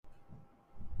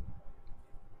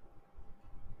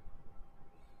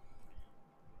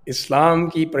इस्लाम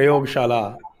की प्रयोगशाला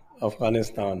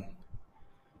अफगानिस्तान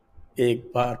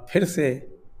एक बार फिर से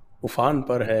उफान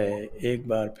पर है, एक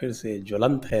बार फिर से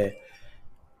ज्वलंत है।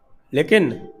 लेकिन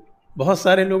बहुत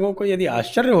सारे लोगों को यदि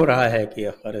आश्चर्य हो रहा है कि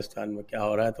अफगानिस्तान में क्या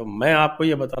हो रहा है, तो मैं आपको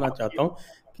ये बताना चाहता हूँ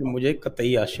कि मुझे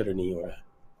कतई आश्चर्य नहीं हो रहा है।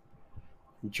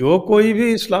 जो कोई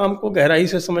भी इस्लाम को गहराई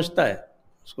से समझता है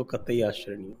उसको कतई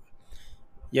आश्चर्य नहीं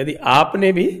होगा। यदि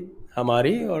आपने भी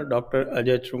हमारी और डॉक्टर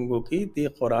अजय चुंगू की the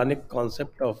Quranic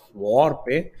concept of war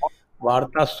पे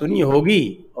वार्ता सुनी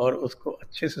होगी और उसको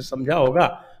अच्छे से समझा होगा,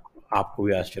 तो आपको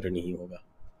भी आश्चर्य नहीं होगा।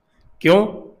 क्यों?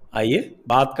 आइए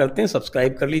बात करते हैं।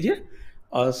 सब्सक्राइब कर लीजिए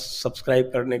और सब्सक्राइब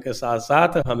करने के साथ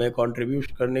साथ हमें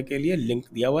कंट्रीब्यूट करने के लिए लिंक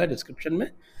दिया हुआ है डिस्क्रिप्शन में,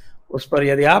 उस पर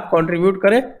यदि आप कंट्रीब्यूट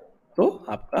करें तो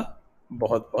आपका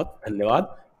बहुत बहुत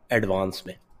धन्यवाद एडवांस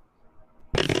में।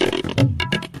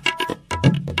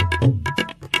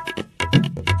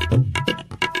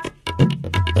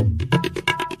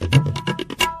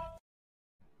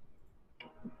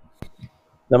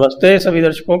 नमस्ते सभी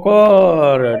दर्शकों को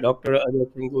और डॉक्टर अजय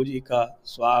चुंगू जी का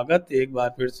स्वागत एक बार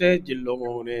फिर से। जिन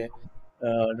लोगों ने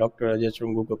डॉक्टर अजय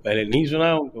चुंगू को पहले नहीं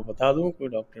सुना उनको बता दूं कि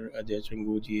डॉक्टर अजय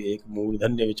चुंगू जी एक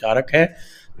मूर्धन्य विचारक हैं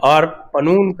और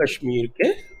पनून कश्मीर के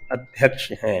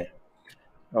अध्यक्ष हैं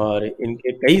और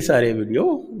इनके कई सारे वीडियो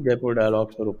जयपुर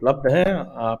डायलॉग्स पर उपलब्ध हैं।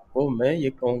 आपको मैं ये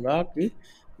कहूँगा कि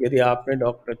यदि आपने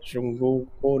डॉक्टर चुंगू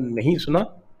को नहीं सुना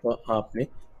तो आपने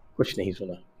कुछ नहीं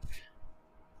सुना।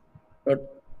 तो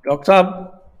डॉक्टर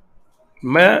साहब,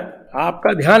 मैं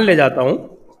आपका ध्यान ले जाता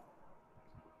हूँ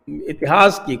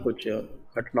इतिहास की कुछ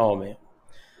घटनाओं में,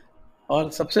 और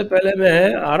सबसे पहले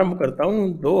मैं आरंभ करता हूँ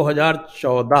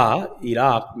 2014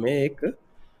 इराक में। एक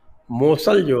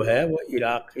मोसल जो है वो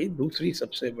इराक की दूसरी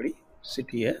सबसे बड़ी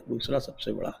सिटी है, दूसरा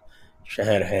सबसे बड़ा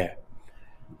शहर है।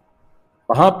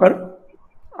 वहाँ पर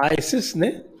आईसिस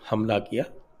ने हमला किया।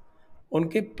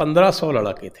 उनके 1500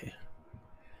 लड़ाके थे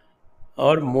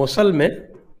और मोसल में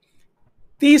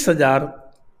 30,000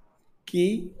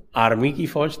 की आर्मी की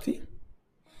फौज थी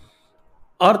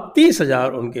और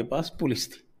 30,000 उनके पास पुलिस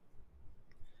थी,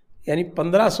 यानी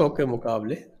 1500 के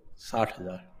मुकाबले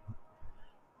 60,000।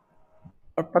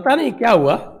 और पता नहीं क्या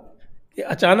हुआ कि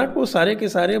अचानक वो सारे के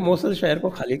सारे मोसल शहर को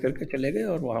खाली करके चले गए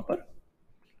और वहां पर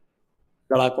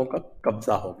लड़ाकों का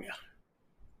कब्जा हो गया।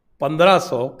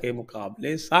 1500 के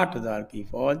मुकाबले 60,000 की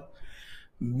फौज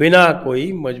बिना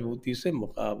कोई मजबूती से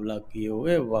मुकाबला किए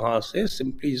हुए वहां से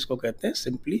सिंपली, जिसको कहते हैं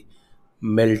सिंपली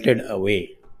मेल्टेड अवे।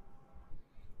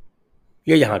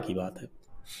 ये यहाँ की बात है।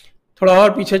 थोड़ा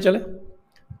और पीछे चले,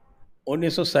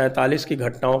 1947 की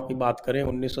घटनाओं की बात करें।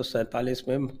 1947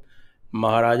 में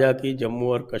महाराजा की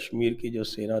जम्मू और कश्मीर की जो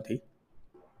सेना थी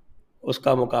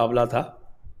उसका मुकाबला था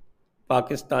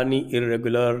पाकिस्तानी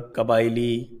इर्रेगुलर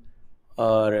कबाइली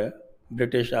और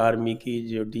ब्रिटिश आर्मी की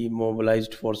जो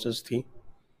डीमोबिलाइज्ड फोर्सेस थी।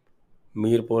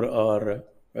 मीरपुर और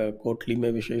कोटली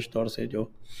में विशेष तौर से जो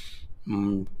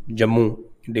जम्मू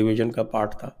डिवीज़न का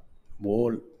पार्ट था वो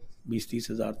 20-30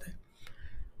 हज़ार थे।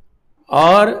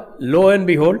 और लो एंड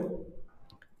बिहोल्ड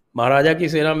महाराजा की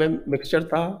सेना में मिक्सचर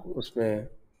था, उसमें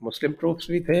मुस्लिम ट्रूप्स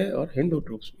भी थे और हिंदू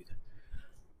ट्रूप्स भी थे।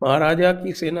 महाराजा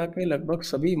की सेना के लगभग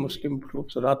सभी मुस्लिम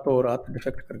ट्रूप्स रातों रात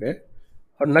डिफेक्ट कर गए,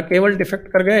 और न केवल डिफेक्ट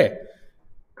कर गए,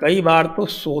 कई बार तो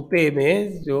सोते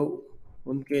में जो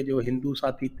उनके जो हिंदू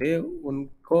साथी थे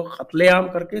उनको कत्लेआम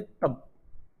करके तब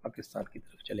पाकिस्तान की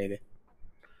तरफ चले गए।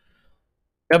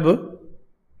 जब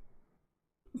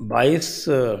 22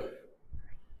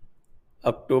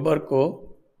 अक्टूबर को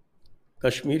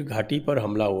कश्मीर घाटी पर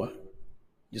हमला हुआ,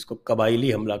 जिसको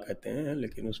कबाइली हमला कहते हैं,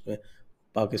 लेकिन उसमें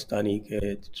पाकिस्तानी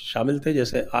के शामिल थे।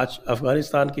 जैसे आज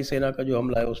अफ़गानिस्तान की सेना का जो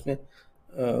हमला है उसमें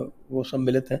वो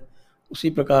सम्मिलित हैं, उसी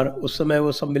प्रकार उस समय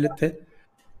वो सम्मिलित थे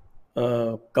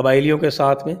कबाइलियों के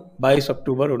साथ में। 22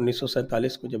 अक्टूबर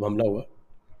 1947 को जब हमला हुआ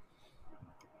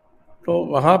तो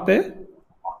वहाँ पे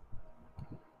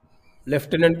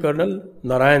लेफ्टिनेंट कर्नल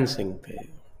नारायण सिंह थे।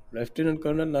 लेफ्टिनेंट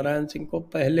कर्नल नारायण सिंह को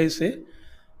पहले से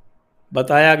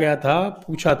बताया गया था,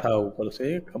 पूछा था ऊपर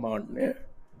से कमांड ने,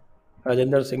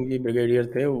 राजेंद्र सिंह जी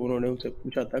ब्रिगेडियर थे, उन्होंने उनसे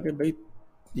पूछा था कि भाई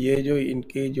ये जो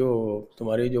इनकी जो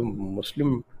तुम्हारी जो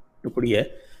मुस्लिम टुकड़ी है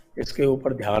इसके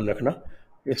ऊपर ध्यान रखना,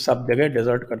 ये सब जगह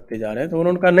डेजर्ट करते जा रहे हैं। तो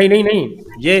उन्होंने कहा नहीं नहीं नहीं,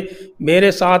 ये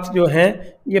मेरे साथ जो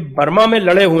हैं ये बर्मा में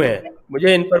लड़े हुए हैं,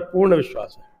 मुझे इन पर पूर्ण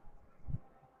विश्वास है।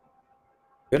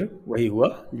 फिर वही हुआ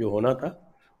जो होना था।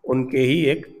 उनके ही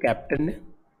एक कैप्टन ने,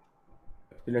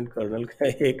 लेफ्टिनेंट कर्नल का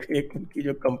एक उनकी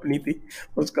जो कंपनी थी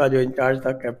उसका जो इंचार्ज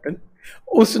था कैप्टन,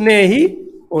 उसने ही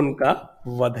उनका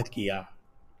वध किया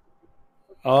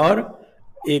और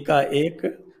एकाएक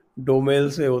डोमेल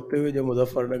से होते हुए जो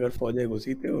मुजफ्फरनगर फौजें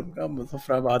घुसी थे उनका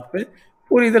मुजफ्फराबाद पे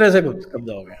पूरी तरह से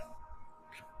कब्जा हो गया।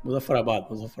 मुजफ्फराबाद,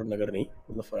 मुजफ्फरनगर नहीं,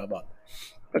 मुजफ्फराबाद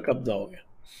पर कब्जा हो गया।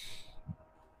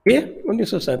 ये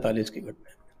 1947 की घटना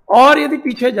है। और यदि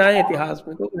पीछे जाएं इतिहास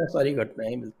में तो बहुत सारी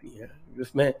घटनाएं मिलती हैं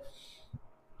जिसमें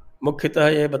मुख्यतः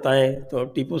ये बताएं तो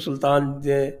टीपू सुल्तान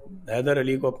ने हैदर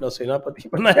अली को अपना सेनापति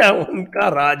बनाया, उनका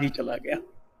राज ही चला गया।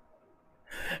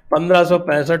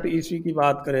 1565 ईस्वी की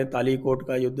बात करें, तालीकोट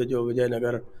का युद्ध, जो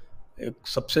विजयनगर एक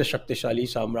सबसे शक्तिशाली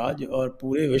साम्राज्य और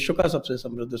पूरे विश्व का सबसे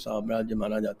समृद्ध साम्राज्य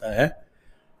माना जाता है,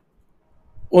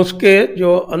 उसके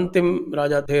जो अंतिम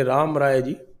राजा थे राम राय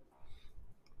जी,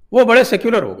 वो बड़े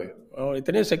सेक्युलर हो गए। और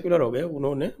इतने सेक्युलर हो गए,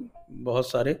 उन्होंने बहुत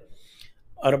सारे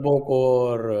अरबों को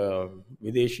और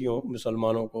विदेशियों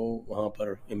मुसलमानों को वहाँ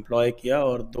पर एम्प्लॉय किया।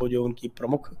 और दो जो उनकी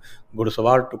प्रमुख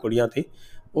घुड़सवार टुकड़ियाँ थी,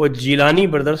 वो जीलानी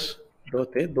ब्रदर्स जो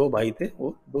थे, दो भाई थे,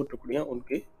 वो दो टुकड़ियाँ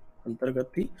उनके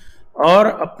अंतर्गत थी। और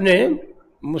अपने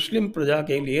मुस्लिम प्रजा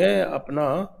के लिए अपना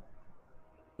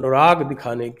अनुराग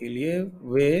दिखाने के लिए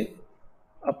वे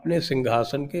अपने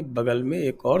सिंहासन के बगल में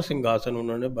एक और सिंहासन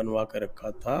उन्होंने बनवा कर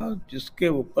रखा था, जिसके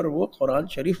ऊपर वो कुरान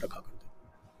शरीफ रखा करते।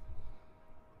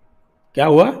 क्या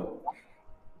हुआ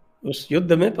उस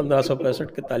युद्ध में,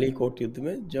 1565 के तालीकोट युद्ध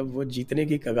में, जब वो जीतने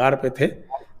की कगार पे थे,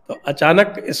 तो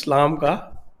अचानक इस्लाम का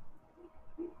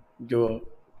जो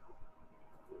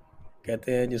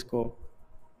कहते हैं जिसको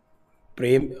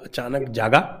प्रेम अचानक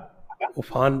जागा,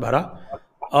 उफान भरा।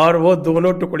 और वो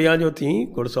दोनों टुकड़ियां जो थी,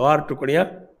 घुड़सवार टुकड़ियां,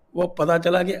 वो पता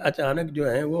चला कि अचानक जो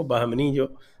है वो बहमनी जो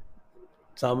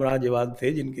साम्राज्यवाद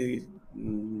थे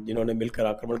जिन्होंने मिलकर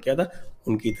आक्रमण किया था,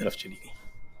 उनकी तरफ चली गई।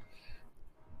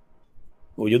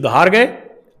 वो युद्ध हार गए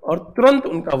और तुरंत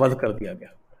उनका वध कर दिया गया।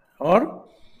 और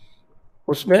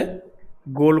उसमें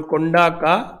गोलकुंडा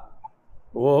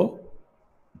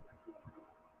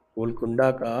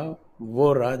का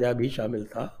वो राजा भी शामिल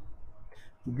था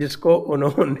जिसको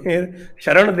उन्होंने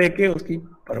शरण देके उसकी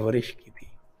परवरिश की थी।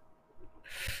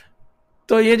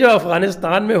 तो ये जो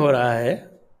अफगानिस्तान में हो रहा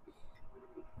है,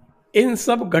 इन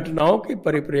सब घटनाओं के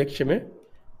परिप्रेक्ष्य में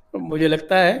मुझे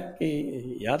लगता है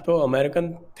कि या तो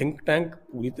अमेरिकन थिंक टैंक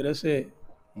पूरी तरह से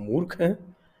मूर्ख हैं,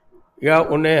 या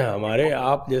उन्हें हमारे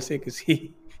आप जैसे किसी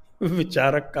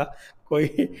विचारक का कोई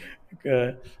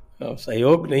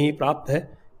सहयोग नहीं प्राप्त है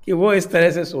कि वो इस तरह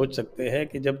से सोच सकते हैं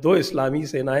कि जब दो इस्लामी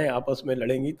सेनाएं आपस में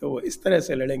लड़ेंगी तो वो इस तरह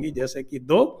से लड़ेंगी जैसे कि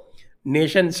दो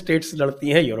नेशन स्टेट्स लड़ती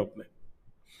हैं यूरोप में।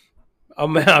 अब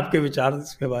मैं आपके विचार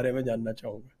इसके बारे में जानना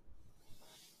चाहूँगा।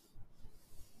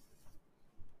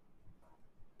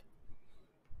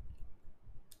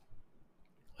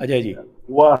 अजय जी।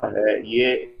 हुआ है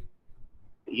ये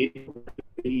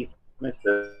इसमें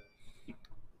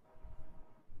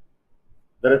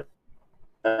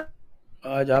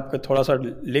आज आपका थोड़ा सा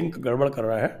लिंक गड़बड़ कर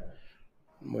रहा है,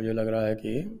 मुझे लग रहा है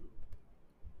कि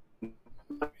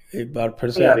एक बार फिर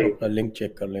से आप अपना लिंक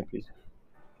चेक कर लें प्लीज।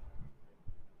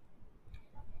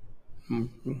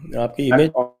 आपकी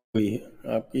इमेज गई है,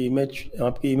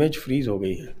 आपकी इमेज फ्रीज हो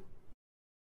गई है।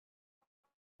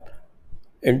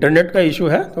 इंटरनेट का इशू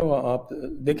है तो आप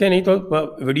देखें, नहीं तो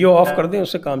वीडियो ऑफ कर दें,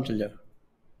 उससे काम चल जाएगा।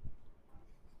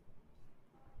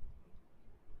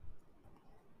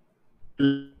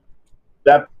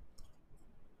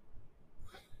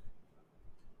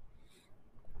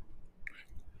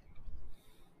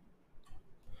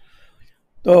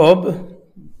 तो अब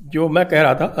जो मैं कह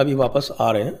रहा था, अभी वापस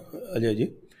आ रहे हैं अजय जी,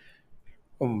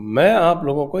 मैं आप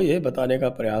लोगों को ये बताने का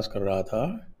प्रयास कर रहा था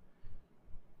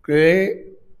कि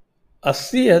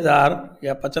 80,000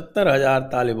 या 75,000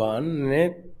 तालिबान ने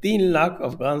 3 लाख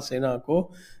अफगान सेना को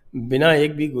बिना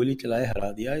एक भी गोली चलाए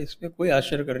हरा दिया। इसमें कोई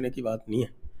आश्चर्य करने की बात नहीं है।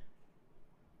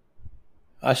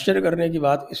 आश्चर्य करने की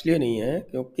बात इसलिए नहीं है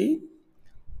क्योंकि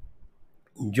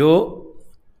जो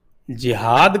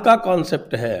जिहाद का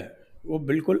कॉन्सेप्ट है वो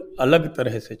बिल्कुल अलग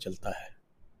तरह से चलता है।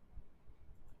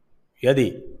 यदि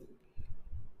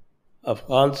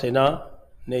अफगान सेना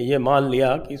ने ये मान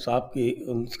लिया कि साहब की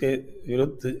उनके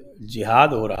विरुद्ध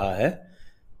जिहाद हो रहा है,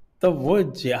 तो वो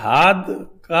जिहाद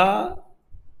का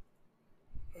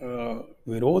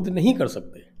विरोध नहीं कर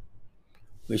सकते।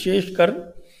 विशेषकर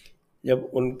जब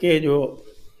उनके जो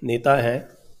नेता हैं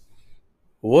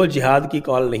वो जिहाद की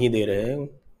कॉल नहीं दे रहे हैं,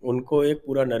 उनको एक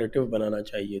पूरा नैरेटिव बनाना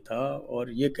चाहिए था और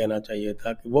ये कहना चाहिए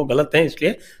था कि वो गलत हैं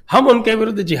इसलिए हम उनके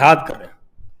विरुद्ध जिहाद कर रहे हैं,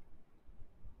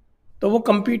 तो वो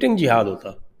कंपीटिंग जिहाद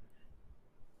होता।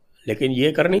 लेकिन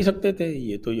ये कर नहीं सकते थे,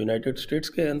 ये तो यूनाइटेड स्टेट्स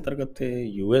के अंतर्गत थे,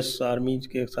 यूएस आर्मीज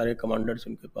के सारे कमांडर्स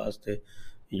इनके पास थे,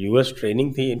 यूएस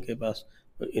ट्रेनिंग थी इनके पास,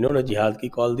 तो इन्होंने जिहाद की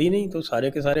कॉल दी नहीं। तो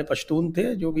सारे के सारे पश्तून थे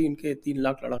जो भी इनके 3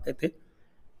 लाख लड़ाके थे,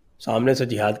 सामने से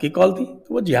जिहाद की कॉल थी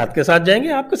तो वो जिहाद के साथ जाएंगे,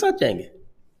 आपके साथ जाएंगे।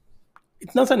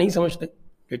 इतना सा नहीं समझते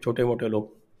ये छोटे मोटे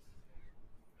लोग।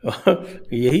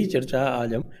 यही चर्चा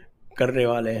आज हम करने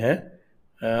वाले हैं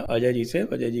अजय जी से।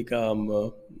 अजय जी का हम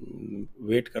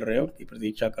वेट कर रहे हैं, उनकी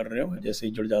प्रतीक्षा कर रहे हैं, जैसे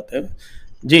ही जुड़ जाते हैं।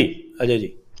 जी अजय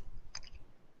जी।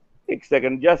 एक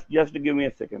second, just give me a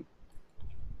second.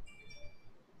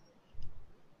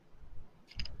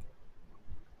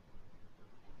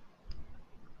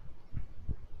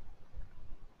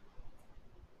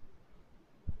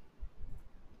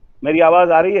 मेरी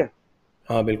आवाज आ रही है?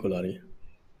 हाँ बिल्कुल आ रही है।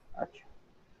 अच्छा,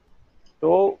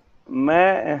 तो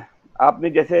मैं, आपने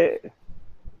जैसे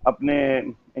अपने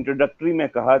इंट्रोडक्टरी में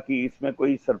कहा कि इसमें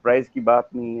कोई सरप्राइज की बात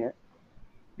नहीं है।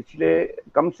 पिछले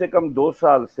कम से कम 2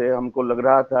 साल से हमको लग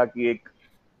रहा था कि एक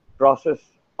प्रोसेस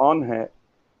ऑन है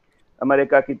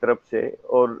अमेरिका की तरफ से,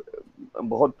 और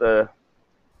बहुत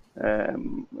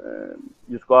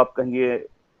जिसको आप कहिए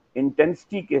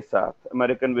इंटेंसिटी के साथ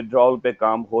अमेरिकन विड्रॉल पे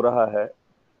काम हो रहा है,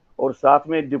 और साथ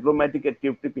में डिप्लोमेटिक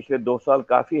एक्टिविटी पिछले 2 साल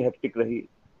काफ़ी हेक्टिक रही।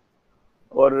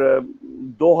 और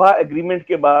दोहा एग्रीमेंट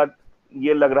के बाद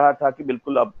ये लग रहा था कि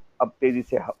बिल्कुल अब तेजी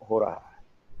से हो रहा है।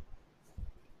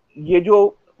 ये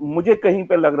जो मुझे कहीं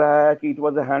पे लग रहा है कि it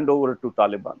was a hand over to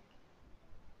Taliban.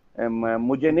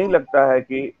 मुझे नहीं लगता है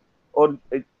कि, और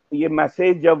ये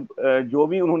मैसेज जब जो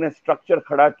भी उन्होंने स्ट्रक्चर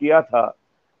खड़ा किया था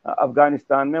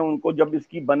अफगानिस्तान में, उनको जब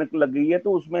इसकी बनक लग गई है,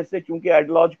 तो उसमें से चूंकि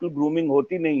आइडियोलॉजिकल ग्रूमिंग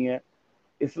होती नहीं है,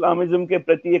 इस्लामिज्म के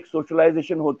प्रति एक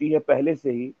सोशलाइजेशन होती है पहले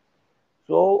से ही।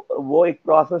 सो वो एक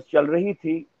प्रोसेस चल रही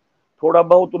थी। थोड़ा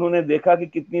बहुत उन्होंने देखा कि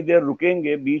कितनी देर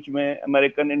रुकेंगे, बीच में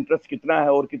अमेरिकन इंटरेस्ट कितना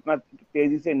है और कितना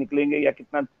तेजी से निकलेंगे, या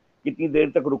कितनी देर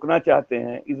तक रुकना चाहते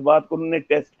हैं, इस बात को उन्होंने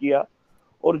टेस्ट किया।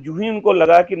 और जो ही उनको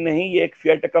लगा कि नहीं ये एक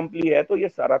फेट अकम्पली है, तो ये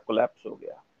सारा कोलैप्स हो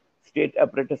गया, स्टेट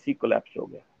अपरेटस ही कोलैप्स हो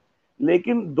गया।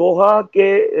 लेकिन दोहा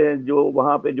के जो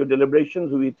वहां पे जो डिलिब्रेशन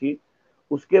हुई थी,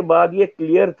 उसके बाद ये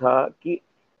क्लियर था कि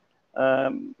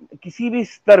किसी भी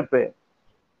स्तर पे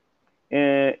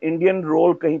इंडियन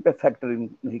रोल कहीं पे फैक्टर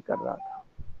नहीं कर रहा था।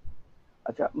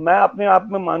 अच्छा, मैं अपने आप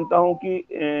में मानता हूं कि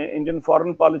इंडियन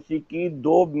फॉरेन पॉलिसी की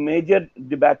 2 मेजर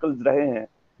डिबैकल्स रहे हैं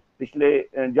पिछले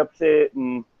जब से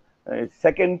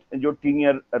सेकंड जो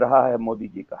टीनियर रहा है मोदी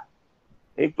जी का।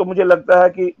 एक तो मुझे लगता है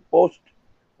कि पोस्ट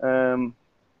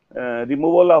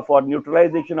रिमूवल ऑफ और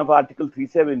न्यूट्रलाइजेशन ऑफ आर्टिकल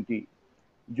 370,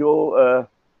 जो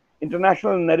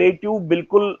इंटरनेशनल नरेटिव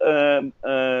बिल्कुल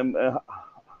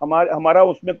हमारा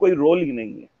उसमें कोई रोल ही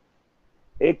नहीं है।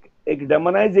 एक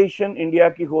डेमोनाइजेशन इंडिया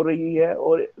की हो रही है,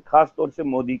 और खास तौर से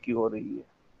मोदी की हो रही है।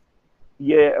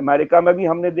 ये अमेरिका में भी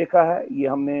हमने देखा है, ये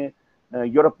हमने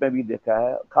यूरोप में भी देखा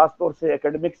है। खास तौर से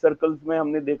एकेडमिक सर्कल्स में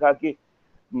हमने देखा कि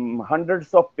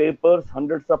hundreds of papers,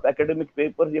 hundreds of academic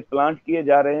papers ये प्लांट किए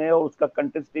जा रहे हैं, और उसका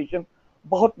कंटेस्टेशन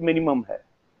बहुत मिनिमम है।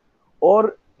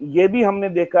 और ये भी हमने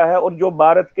देखा है, और जो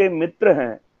भारत के मित्र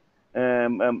हैं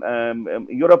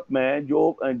यूरोप में,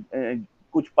 जो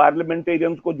कुछ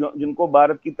पार्लियामेंटेरियंस को जिनको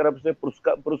भारत की तरफ से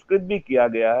पुरस्कृत भी किया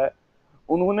गया है,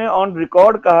 उन्होंने ऑन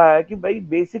रिकॉर्ड कहा है कि भाई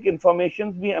बेसिक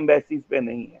इंफॉर्मेशन भी एम्बेसीज पे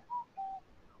नहीं है।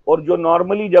 और जो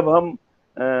नॉर्मली जब हम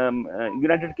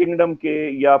यूनाइटेड किंगडम के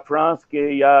या फ्रांस के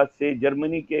या से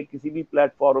जर्मनी के किसी भी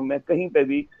प्लेटफॉर्म में कहीं पे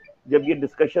भी जब ये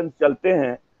डिस्कशन चलते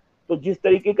हैं, तो जिस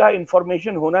तरीके का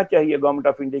इंफॉर्मेशन होना चाहिए गवर्नमेंट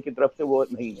ऑफ इंडिया की तरफ से, वो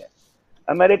नहीं है।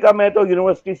 अमेरिका में तो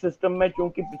यूनिवर्सिटी सिस्टम में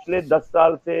चूंकि पिछले 10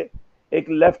 साल से एक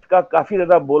लेफ्ट का काफी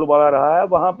ज्यादा बोलबाला रहा है,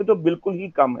 वहां पे तो बिल्कुल ही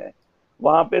कम है।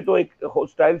 वहां पे तो एक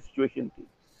होस्टाइल सिचुएशन थी।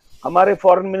 हमारे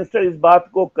फॉरेन मिनिस्टर इस बात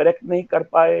को करेक्ट नहीं कर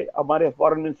पाए, हमारे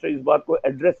फॉरेन मिनिस्टर इस बात को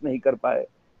एड्रेस नहीं कर पाए,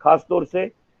 खासतौर से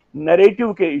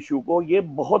नरेटिव के इशू को। ये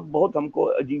बहुत बहुत हमको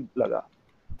अजीब लगा।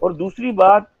 और दूसरी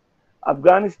बात,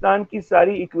 अफगानिस्तान की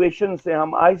सारी इक्वेशन से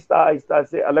हम आहिस्ता आहिस्ता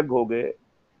से अलग हो गए।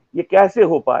 ये कैसे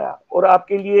हो पाया? और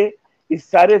आपके लिए इस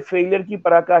सारे फेलियर की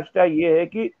पराकाष्ठा ये है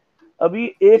कि अभी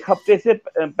एक हफ्ते से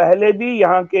पहले भी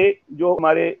यहाँ के जो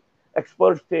हमारे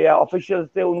एक्सपर्ट्स थे या ऑफिशियल्स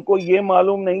थे, उनको ये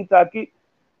मालूम नहीं था कि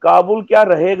काबुल क्या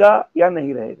रहेगा या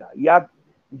नहीं रहेगा, या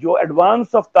जो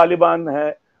एडवांस ऑफ तालिबान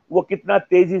है वो कितना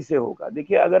तेजी से होगा।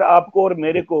 देखिए, अगर आपको और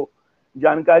मेरे को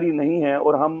जानकारी नहीं है,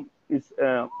 और हम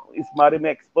इस बारे में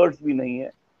एक्सपर्ट्स भी नहीं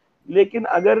है, लेकिन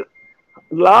अगर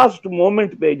लास्ट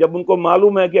मोमेंट पे जब उनको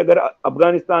मालूम है कि अगर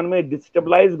अफगानिस्तान में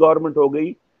डिस्टेबलाइज गवर्नमेंट हो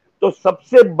गई, तो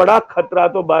सबसे बड़ा खतरा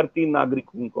तो भारतीय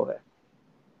नागरिकों को है।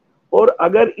 और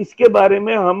अगर इसके बारे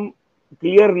में हम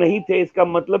क्लियर नहीं थे, इसका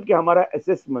मतलब कि हमारा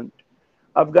असेसमेंट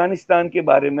अफगानिस्तान के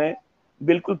बारे में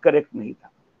बिल्कुल करेक्ट नहीं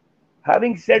था।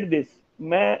 हैविंग सेड दिस,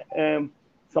 मैं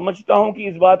समझता हूं कि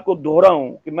इस बात को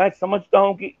दोहराऊं कि मैं समझता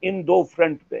हूं कि इन 2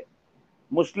 फ्रंट पे,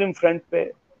 मुस्लिम फ्रंट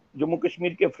पे, जम्मू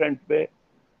कश्मीर के फ्रंट पे,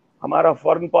 हमारा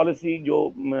फॉरेन पॉलिसी जो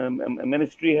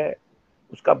मिनिस्ट्री है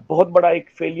उसका बहुत बड़ा एक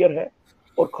फेलियर है।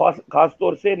 और खास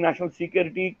तौर से नेशनल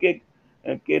सिक्योरिटी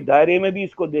के दायरे में भी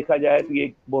इसको देखा जाए तो ये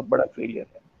एक बहुत बड़ा फेलियर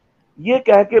है। ये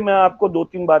कह के मैं आपको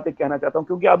 2-3 बातें कहना चाहता हूं,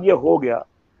 क्योंकि अब ये हो गया,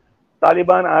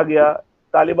 तालिबान आ गया,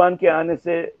 तालिबान के आने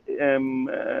से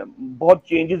बहुत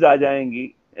चेंजेस आ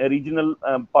जाएंगी रीजनल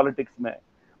पॉलिटिक्स में,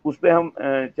 उस पर हम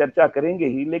चर्चा करेंगे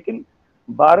ही। लेकिन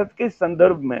भारत के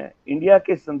संदर्भ में, इंडिया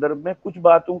के संदर्भ में कुछ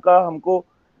बातों का हमको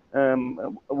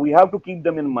we have to keep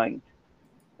them in mind.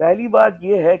 पहली बात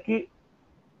यह है कि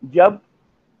जब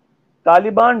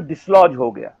तालिबान डिसलॉज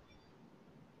हो गया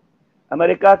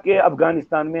अमेरिका के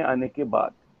अफगानिस्तान में आने के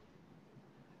बाद,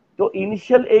 तो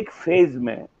इनिशियल एक फेज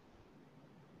में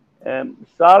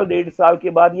साल 1.5 साल के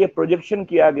बाद ये प्रोजेक्शन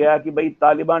किया गया कि भाई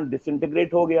तालिबान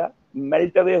डिसइंटीग्रेट हो गया,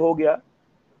 मेल्ट अवे हो गया,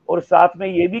 और साथ में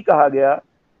ये भी कहा गया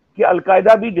कि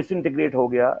अलकायदा भी डिसइंटीग्रेट हो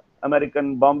गया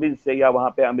अमेरिकन बॉम्बिंग से या वहां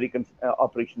पे अमेरिकन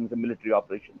ऑपरेशन से, मिलिट्री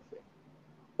ऑपरेशन से।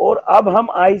 और अब हम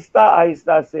आहिस्ता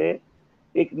आहिस्ता से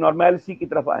एक नॉर्मैलिटी की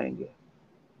तरफ आएंगे।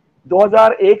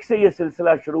 2001 से ये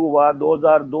सिलसिला शुरू हुआ,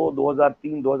 2002,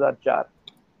 2003, 2004,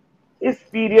 इस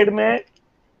पीरियड में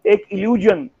एक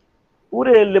इल्यूजन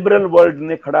पूरे लिबरल वर्ल्ड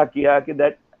ने खड़ा किया कि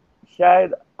दैट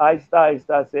शायद आहिस्ता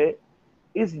आहिस्ता से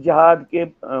इस जहाद के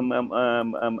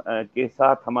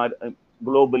साथ हमारे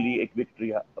ग्लोबली एक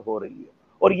विक्ट्री हो रही है।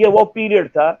 और ये वो पीरियड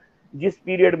था जिस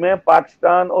पीरियड में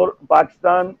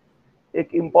पाकिस्तान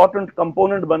एक इंपॉर्टेंट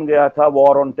कंपोनेंट बन गया था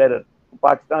वॉर ऑन टेरर।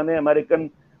 पाकिस्तान ने अमेरिकन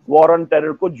वॉर ऑन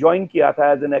टेरर को ज्वाइन किया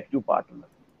था एज एन एक्टिव पार्टनर।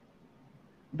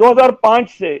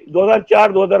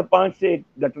 2004-2005 से एक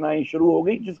घटनाएं शुरू हो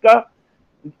गई, जिसका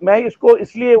मैं इसको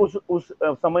इसलिए उस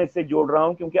समय से जोड़ रहा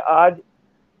हूं क्योंकि आज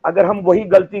अगर हम वही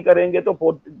गलती करेंगे तो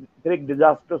फिर एक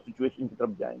डिजास्टर सिचुएशन की तरफ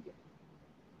जाएंगे।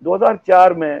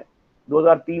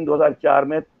 2003-2004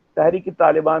 में तहरीक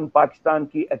तालिबान पाकिस्तान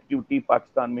की एक्टिविटी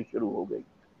पाकिस्तान में शुरू हो गई,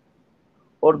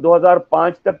 और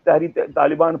 2005 तक तहरीक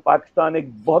तालिबान पाकिस्तान एक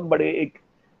बहुत बड़े एक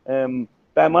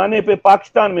पैमाने पे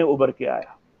पाकिस्तान में उभर के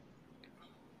आया।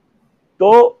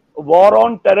 तो वॉर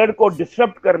ऑन टेरर को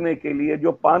डिसरप्ट करने के लिए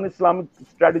जो पान इस्लामिक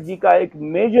स्ट्रेटजी का एक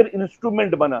मेजर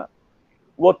इंस्ट्रूमेंट बना,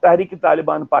 वो तहरीक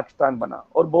तालिबान पाकिस्तान बना।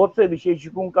 और बहुत से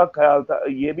विशेषज्ञों का ख्याल था,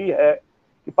 ये भी है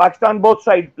कि पाकिस्तान बहुत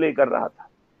साइड प्ले कर रहा था।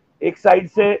 एक साइड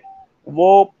से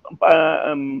वो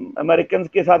अमेरिकन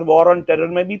के साथ वॉर ऑन टेरर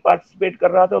में भी पार्टिसिपेट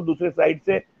कर रहा था, और दूसरे साइड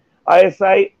से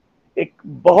आईएसआई एक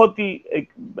बहुत ही एक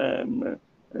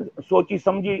सोची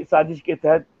समझी साजिश के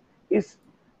तहत इस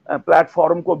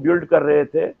प्लेटफॉर्म को बिल्ड कर रहे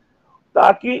थे,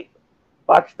 ताकि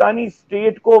पाकिस्तानी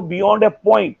स्टेट को बियॉन्ड ए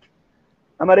पॉइंट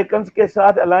अमेरिकन के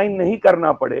साथ अलाइन नहीं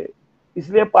करना पड़े।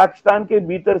 इसलिए पाकिस्तान के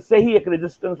भीतर से ही एक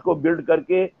रेजिस्टेंस को बिल्ड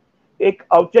करके एक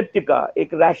औचित्य का,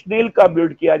 एक रैशनल का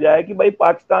बिल्ड किया जाए कि भाई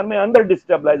पाकिस्तान में अंदर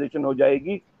डिस्टेबलाइजेशन हो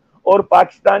जाएगी, और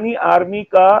पाकिस्तानी आर्मी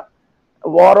का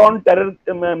वॉर ऑन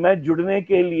टेरर में जुड़ने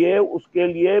के लिए उसके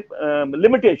लिए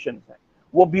लिमिटेशंस हैं,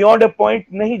 वो बियॉन्ड ए पॉइंट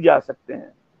नहीं जा सकते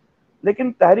हैं।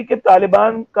 लेकिन तहरीक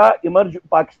तालिबान का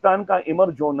पाकिस्तान का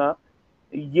इमर्ज होना,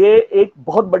 ये एक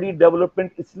बहुत बड़ी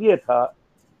डेवलपमेंट इसलिए था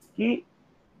कि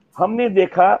हमने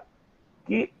देखा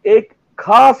कि एक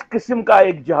खास किस्म का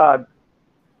एक जहाद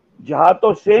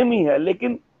तो सेम ही है,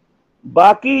 लेकिन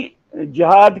बाकी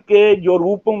जहाद के जो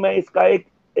रूपों में इसका एक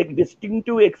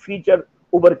डिस्टिंक्टिव एक फीचर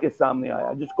उभर के सामने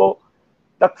आया, जिसको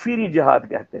तकफीरी जहाद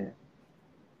कहते हैं,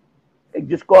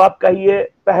 जिसको आप कहिए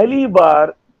पहली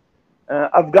बार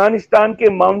अफगानिस्तान के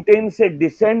माउंटेन से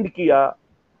डिसेंड किया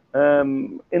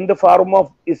in the form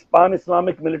of pan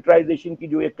Islamic militarization की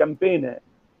जो एक कैंपेन है।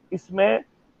 इसमें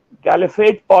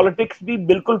कैलिफेट पॉलिटिक्स भी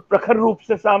बिल्कुल प्रखर रूप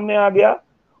से सामने आ गया,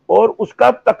 और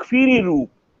उसका तकफीरी रूप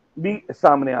भी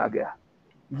सामने आ गया।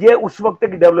 ये उस वक्त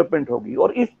एक डेवलपमेंट होगी।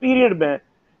 और इस पीरियड में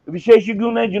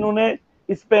विशेषज्ञों ने, जिन्होंने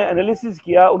इस पे एनालिसिस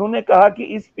किया, उन्होंने कहा कि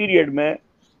इस पीरियड में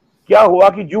क्या हुआ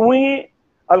कि जो ही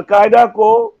अलकायदा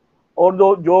को और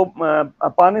जो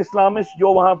पान इस्लामिस्ट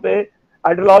जो वहां पे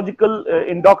आइडियोलॉजिकल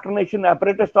इंडोक्ट्रिनेशन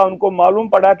एपरेटस था, उनको मालूम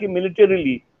पड़ा कि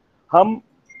मिलिटरीली हम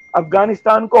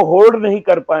अफगानिस्तान को होल्ड नहीं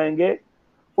कर पाएंगे,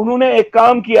 उन्होंने एक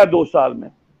काम किया 2 साल में।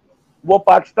 वो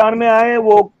पाकिस्तान में आए,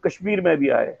 वो कश्मीर में भी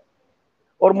आए,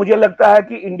 और मुझे लगता है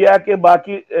कि इंडिया के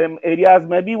बाकी एरियाज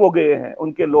में भी वो गए हैं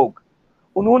उनके लोग।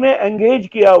 उन्होंने एंगेज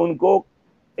किया उनको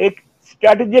एक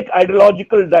स्ट्रेटेजिक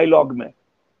आइडियोलॉजिकल डायलॉग में,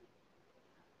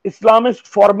 इस्लामिस्ट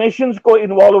फॉर्मेशंस को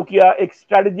इन्वॉल्व किया एक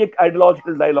स्ट्रेटेजिक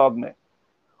आइडियोलॉजिकल डायलॉग में,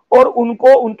 और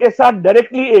उनको उनके साथ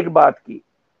डायरेक्टली एक बात की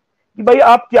कि भाई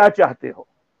आप क्या चाहते हो।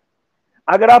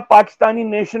 अगर आप पाकिस्तानी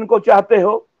नेशन को चाहते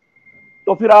हो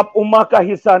तो फिर आप उम्मा का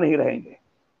हिस्सा नहीं रहेंगे।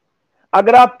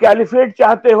 अगर आप कैलिफेट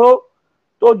चाहते हो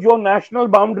तो जो नेशनल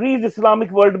बाउंड्रीज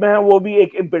इस्लामिक वर्ल्ड में है वो भी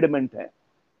एक इंपेडिमेंट है।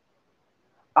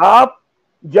 आप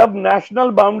जब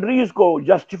नेशनल बाउंड्रीज को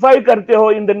जस्टिफाई करते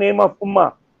हो इन द नेम ऑफ उम्मा,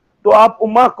 तो आप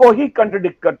उम्मा को ही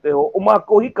कंट्रडिक्ट करते हो, उम्मा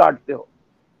को ही काटते हो।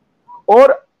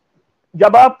 और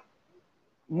जब आप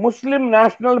मुस्लिम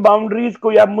नेशनल बाउंड्रीज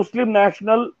को या मुस्लिम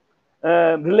नेशनल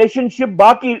रिलेशनशिप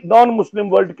बाकी नॉन मुस्लिम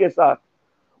वर्ल्ड के साथ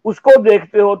उसको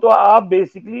देखते हो तो आप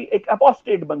बेसिकली एक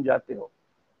अपोस्टेट बन जाते हो,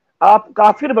 आप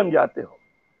काफिर बन जाते हो।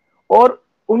 और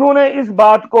उन्होंने इस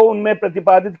बात को उनमें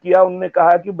प्रतिपादित किया, उन्होंने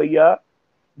कहा कि भैया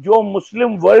जो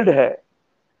मुस्लिम वर्ल्ड है,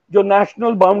 जो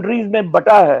नेशनल बाउंड्रीज में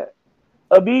बटा है,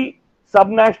 अभी सब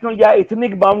नेशनल या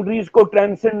इथनिक बाउंड्रीज को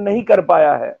ट्रांसेंड नहीं कर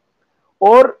पाया है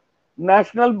और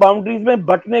नेशनल बाउंड्रीज में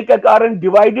बटने के कारण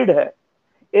डिवाइडेड है,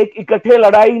 एक इकट्ठे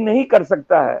लड़ाई नहीं कर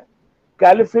सकता है।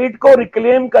 कैलिफेट को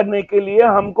रिक्लेम करने के लिए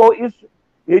हमको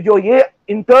ये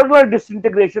इंटरनल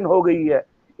डिसइंटीग्रेशन हो गई है,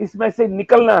 इसमें से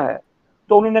निकलना है।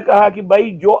 तो उन्होंने कहा कि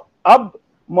भाई जो अब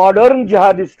मॉडर्न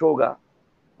जिहादिस्ट होगा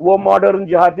वो मॉडर्न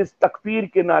जिहादिस्ट तकफीर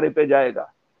के नारे पे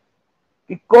जाएगा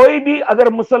कि कोई भी अगर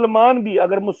मुसलमान भी,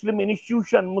 अगर मुस्लिम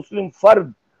इंस्टीट्यूशन, मुस्लिम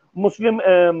फर्द, मुस्लिम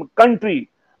कंट्री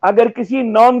अगर किसी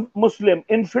नॉन मुस्लिम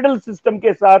इनफिडल सिस्टम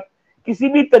के साथ किसी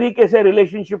भी तरीके से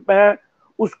रिलेशनशिप में है,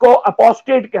 उसको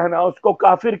अपोस्टेट कहना, उसको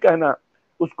काफिर कहना,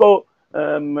 उसको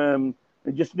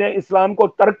जिसने इस्लाम को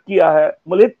तर्क किया है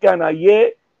मुल्हिद कहना,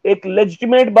 ये एक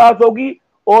लेजिटिमेट बात होगी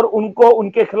और उनको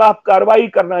उनके खिलाफ कार्रवाई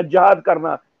करना, जिहाद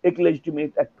करना एक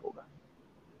लेजिटिमेट एक्ट होगा।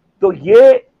 तो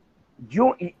ये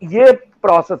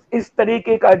प्रोसेस, इस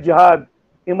तरीके का जिहाद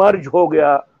इमर्ज हो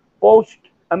गया पोस्ट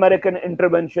अमेरिकन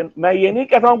इंटरवेंशन। मैं ये नहीं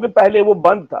कहता हूं कि पहले वो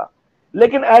बंद था,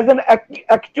 लेकिन एज एन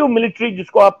एक्टिव मिलिट्री,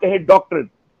 जिसको आप कहें डॉक्ट्रिन,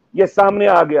 ये सामने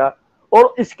आ गया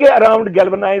और इसके अराउंड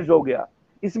गैल्वनाइज हो गया।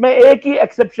 इसमें एक ही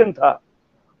एक्सेप्शन था,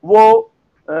 वो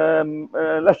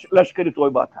लश्करी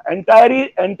तोयबा था।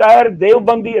 एंटायर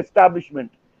देवबंदी एस्टैब्लिशमेंट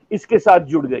इसके साथ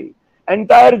जुड़ गई,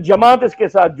 एंटायर जमात इसके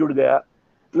साथ जुड़ गया।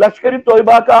 लश्करी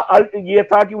तोयबा का ये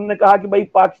था कि उन्होंने कहा कि भाई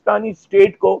पाकिस्तानी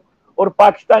स्टेट को और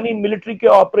पाकिस्तानी मिलिट्री के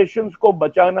ऑपरेशंस को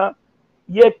बचाना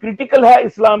ये क्रिटिकल है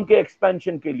इस्लाम के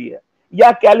एक्सपेंशन के लिए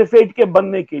या कैलिफेट के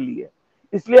बनने के लिए।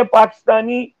 इसलिए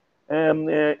Pakistani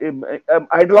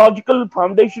ideological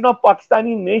foundation of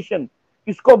Pakistani nation,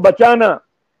 इसको बचाना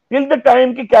टिल द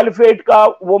टाइम कि कैलिफेट का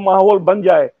वो माहौल बन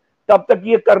जाए, तब तक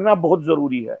ये करना बहुत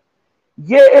जरूरी है।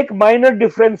 ये एक माइनर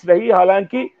डिफरेंस रही,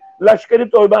 हालांकि लश्करी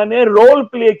तोयबा ने रोल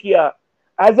प्ले किया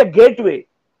एज अ गेटवे,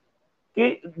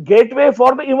 कि gateway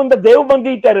for even the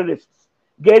Deobandi terrorist,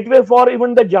 gateway for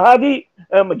even the जहादी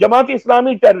Jamaat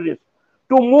Islami terrorist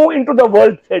to move into the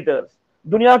world theatres.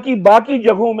 दुनिया की बाकी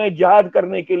जगहों में जिहाद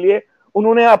करने के लिए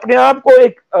उन्होंने अपने आप को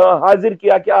एक हाजिर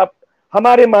किया कि आप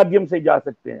हमारे माध्यम से जा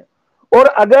सकते हैं। और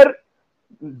अगर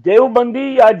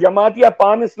देवबंदी या जमात या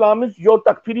पान इस्लामिस्ट जो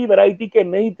तकफीरी वैरायटी के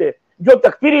नहीं थे, जो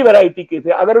तकफीरी वैरायटी के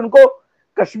थे, अगर उनको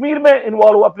कश्मीर में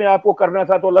इन्वॉल्व अपने आप को करना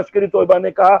था तो लश्करी तोयबा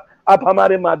ने कहा आप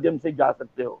हमारे माध्यम से जा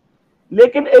सकते हो।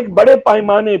 लेकिन एक बड़े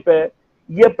पैमाने पे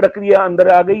ये प्रक्रिया अंदर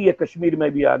आ गई, ये कश्मीर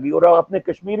में भी आ गई। और आपने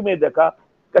कश्मीर में देखा,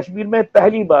 कश्मीर में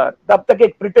पहली बार, तब तक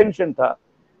एक प्रिटेंशन था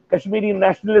कश्मीरी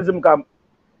नेशनलिज्म का,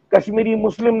 कश्मीरी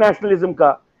मुस्लिम नेशनलिज्म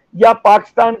का या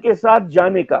पाकिस्तान के साथ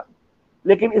जाने का,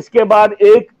 लेकिन इसके बाद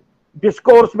एक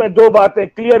डिस्कोर्स में दो बातें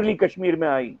क्लियरली कश्मीर में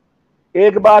आई।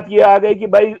 एक बात ये आ गई कि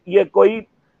भाई ये कोई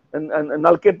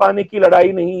नल के पानी की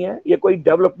लड़ाई नहीं है, ये कोई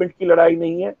डेवलपमेंट की लड़ाई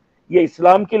नहीं है, ये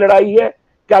इस्लाम की लड़ाई है,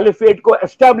 कैलिफेट को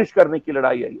एस्टैब्लिश करने की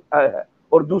लड़ाई है।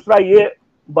 और दूसरा ये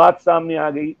बात सामने आ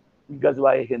गई,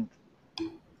 गजवाए हिंद,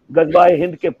 गजवाए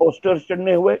हिंद के पोस्टर्स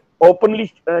चढ़ने हुए, ओपनली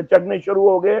चढ़ने शुरू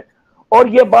हो गए। और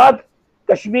ये बात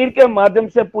कश्मीर के माध्यम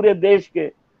से पूरे देश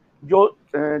के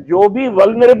जो भी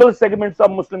vulnerable segments of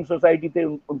Muslim society थे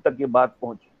उन तक ये बात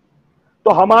पहुंची।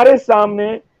 तो हमारे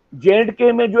सामने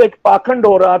J&K में जो एक पाखंड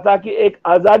हो रहा था कि एक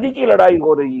आजादी की लड़ाई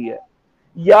हो रही है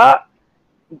या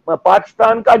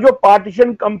पाकिस्तान का जो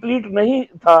पार्टीशन कंप्लीट नहीं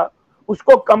था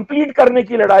उसको कंप्लीट करने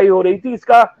की लड़ाई हो रही थी,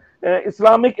 इसका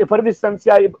इस्लामिक एफर्विसेंस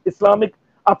या इस्लामिक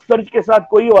अपसर्ज के साथ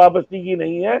कोई वाबस्तगी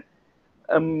नहीं है।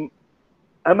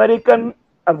 अमेरिकन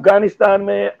अफगानिस्तान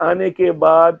में आने के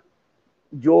बाद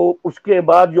जो उसके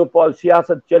बाद जो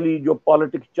सियासत चली, जो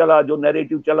पॉलिटिक्स चला, जो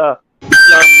नैरेटिव चला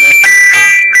इस्लाम में,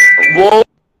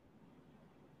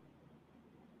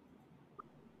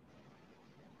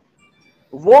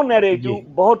 वो नैरेटिव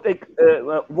बहुत एक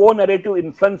वो नैरेटिव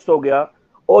इन्फ्लुएंस हो गया।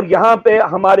 और यहाँ पे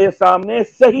हमारे सामने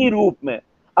सही रूप में,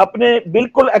 अपने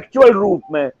बिल्कुल एक्चुअल रूप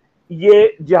में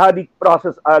ये जिहादी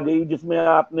प्रोसेस आ गई, जिसमें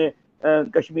आपने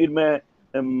कश्मीर में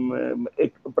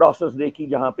एक प्रोसेस देखी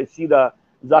जहां पे सीधा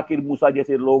जाकिर मूसा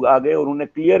जैसे लोग आ गए और उन्होंने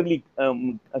क्लियरली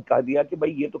कह दिया कि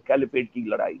भाई ये तो कैलिफेट की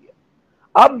लड़ाई है।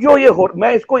 अब जो ये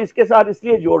मैं इसको इसके साथ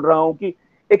इसलिए जोड़ रहा हूं कि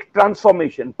एक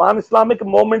ट्रांसफॉर्मेशन पान इस्लामिक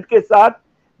मूवमेंट के साथ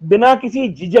बिना किसी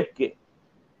झिझक के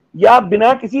या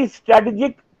बिना किसी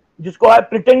स्ट्रेटेजिक, जिसको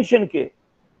प्रिटेंशन के,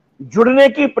 जुड़ने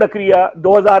की प्रक्रिया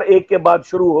 2001 के बाद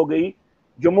शुरू हो गई,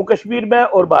 जम्मू कश्मीर में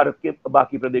और भारत के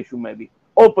बाकी प्रदेशों में भी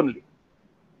ओपनली।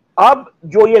 अब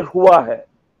जो ये हुआ है,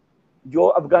 जो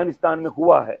अफगानिस्तान में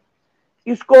हुआ है,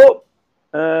 इसको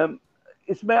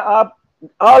इसमें आप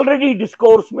ऑलरेडी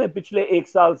डिस्कोर्स में पिछले 1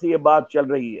 साल से ये बात चल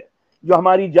रही है, जो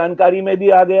हमारी जानकारी में भी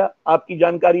आ गया, आपकी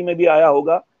जानकारी में भी आया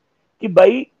होगा, कि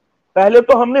भाई पहले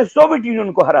तो हमने सोवियत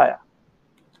यूनियन को हराया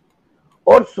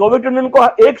और सोवियत यूनियन को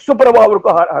एक सुपर पावर को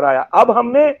हराया, अब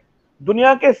हमने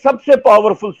दुनिया के सबसे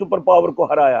पावरफुल सुपर पावर को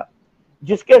हराया,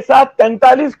 जिसके साथ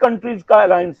 43 कंट्रीज का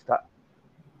अलायंस था,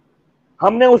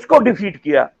 हमने उसको डिफीट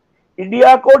किया।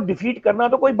 इंडिया को डिफीट करना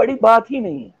तो कोई बड़ी बात ही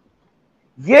नहीं है।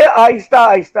 ये आहिस्ता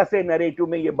आहिस्ता से नैरेटिव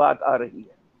में ये बात आ रही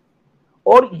है,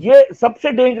 और ये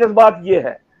सबसे डेंजरस बात ये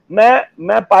है,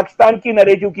 मैं पाकिस्तान की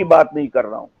नैरेटिव की बात नहीं कर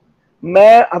रहा हूं,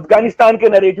 मैं अफगानिस्तान के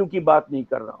नैरेटिव की बात नहीं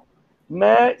कर रहा हूं,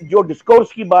 मैं जो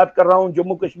डिस्कोर्स की बात कर रहा हूं,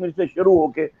 जम्मू कश्मीर से शुरू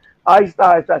होके आहिस्ता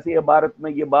आहिस्ता से ये भारत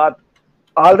में ये बात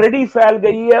ऑलरेडी फैल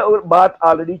गई है और बात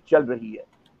ऑलरेडी चल रही है।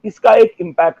 इसका एक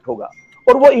इंपैक्ट होगा,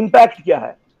 और वो इंपैक्ट क्या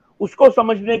है उसको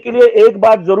समझने के लिए एक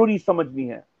बात जरूरी समझनी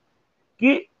है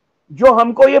कि जो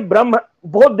हमको ये भ्रम,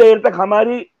 बहुत देर तक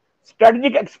हमारी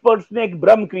स्ट्रेटेजिक एक्सपर्ट्स ने एक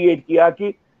भ्रम क्रिएट किया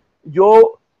कि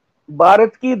जो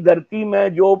भारत की धरती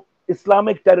में जो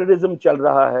इस्लामिक टेररिज्म चल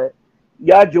रहा है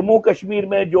या जम्मू कश्मीर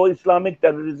में जो इस्लामिक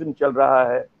टेररिज्म चल रहा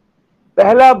है,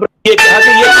 पहला भ्रम ये कहा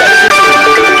कि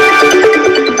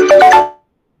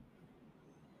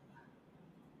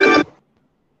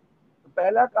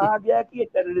पहला कहा गया कि ये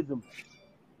टेररिज्म है,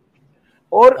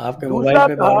 और आपके मोबाइल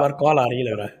पे बार बार कॉल आ रही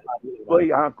लग रहा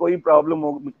है। कोई प्रॉब्लम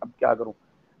हो, अब क्या करूं।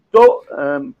 तो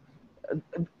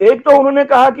एक तो उन्होंने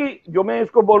कहा कि जो मैं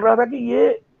इसको बोल रहा था कि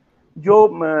ये जो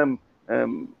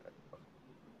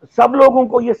सब लोगों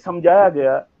को ये समझाया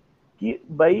गया कि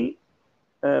भाई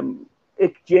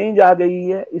एक चेंज आ गई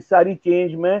है, इस सारी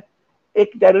चेंज में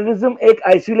एक टेररिज्म एक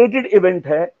आइसोलेटेड इवेंट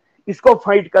है, इसको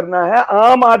फाइट करना है,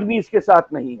 आम आदमी इसके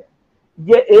साथ नहीं है,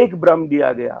 ये एक भ्रम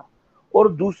दिया गया।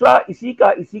 और दूसरा इसी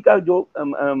का जो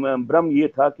भ्रम ये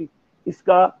था कि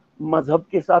इसका मजहब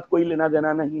के साथ कोई लेना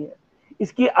देना नहीं है,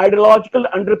 इसकी आइडियोलॉजिकल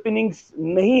अंडरपिनिंग्स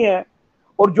नहीं है,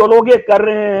 और जो लोग ये कर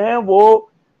रहे हैं वो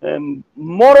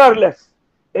मोर और लेस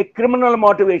एक क्रिमिनल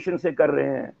मोटिवेशन से कर रहे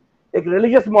हैं, एक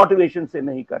रिलीजियस मोटिवेशन से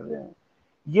नहीं कर रहे हैं।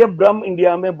 ये भ्रम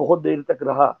इंडिया में बहुत देर तक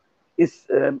रहा इस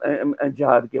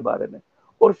जिहाद के बारे में।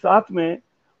 और साथ में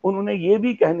उन्होंने ये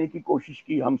भी कहने की कोशिश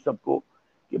की हम सबको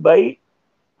कि भाई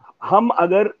हम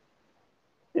अगर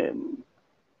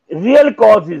रियल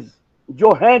कॉजेज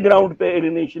जो हैं ग्राउंड पे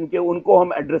एलिनेशन के, उनको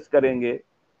हम एड्रेस करेंगे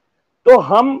तो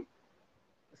हम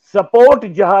सपोर्ट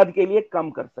जिहाद के लिए कम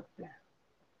कर सकते हैं।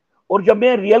 और जब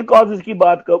मैं रियल कॉजेज की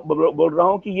बात बोल रहा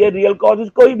हूं कि ये रियल कॉजेज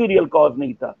कोई भी रियल कॉज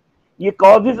नहीं था, ये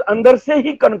कॉजेज अंदर से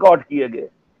ही कनकॉट किए गए।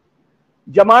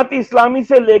 जमात इस्लामी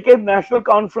से लेकर नेशनल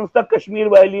कॉन्फ्रेंस तक कश्मीर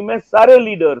वैली में सारे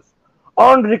लीडर्स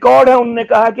ऑन रिकॉर्ड है, उन्होंने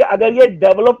कहा कि अगर ये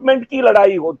डेवलपमेंट की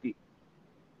लड़ाई होती,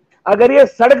 अगर ये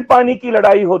सड़क पानी की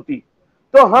लड़ाई होती,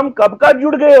 तो हम कब का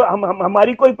जुड़ गए,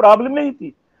 हमारी कोई प्रॉब्लम नहीं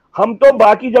थी, हम तो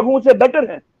बाकी जगहों से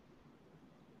बेटर हैं।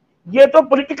 ये तो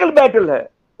पॉलिटिकल बैटल है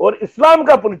और इस्लाम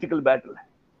का पॉलिटिकल बैटल है।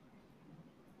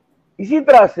 इसी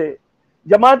तरह से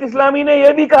जमात इस्लामी ने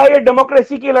यह भी कहा यह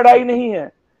डेमोक्रेसी की लड़ाई नहीं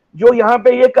है, जो यहां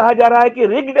पे यह कहा जा रहा है कि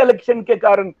रिग्ड इलेक्शन के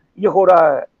कारण यह हो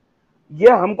रहा है। ये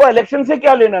हमको इलेक्शन से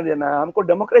क्या लेना देना है, हमको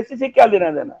डेमोक्रेसी से क्या लेना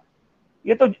देना है।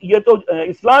 ये तो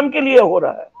इस्लाम के लिए हो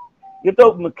रहा है, ये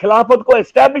तो खिलाफत को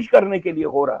एस्टैब्लिश करने के लिए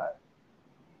हो रहा है।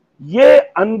 ये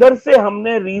अंदर से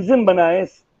हमने रीजन बनाए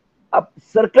अब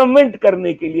सर्कमवेंट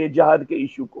करने के लिए जिहाद के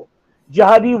इशू को,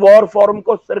 जिहादी वॉर फॉर्म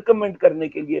को सर्कमवेंट करने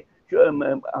के लिए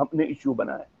हमने इशू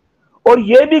बनाए। और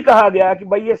यह भी कहा गया कि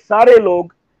भाई ये सारे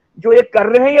लोग जो ये कर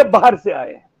रहे हैं ये बाहर से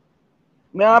आए हैं।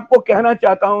 मैं आपको कहना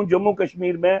चाहता हूं जम्मू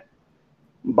कश्मीर में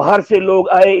बाहर से लोग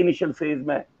आए इनिशियल फेज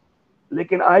में,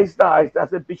 लेकिन आहिस्ता आहिस्ता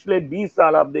से पिछले 20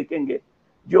 साल आप देखेंगे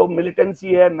जो मिलिटेंसी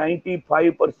है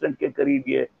 95% के करीब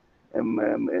ये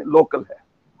लोकल है।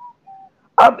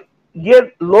 अब ये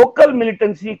लोकल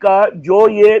मिलिटेंसी का जो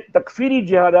ये तकफीरी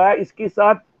जिहाद है, इसके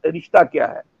साथ रिश्ता क्या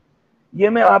है, ये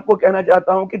मैं आपको कहना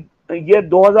चाहता हूं कि ये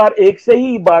 2001 से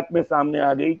ही बात में सामने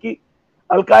आ गई कि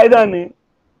अलकायदा ने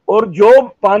और जो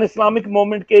पान इस्लामिक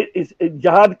मूवमेंट के इस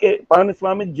जिहाद के पान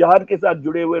इस्लामिक जिहाद के साथ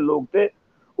जुड़े हुए लोग थे,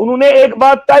 उन्होंने एक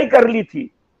बात तय कर ली थी,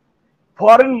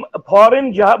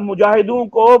 फॉरेन मुजाहिदों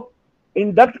को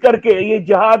इंडक्ट करके ये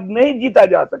जिहाद नहीं जीता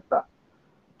जा सकता।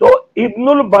 तो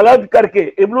इब्नुल बलाद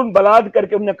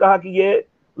करके उन्होंने कहा कि ये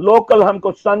लोकल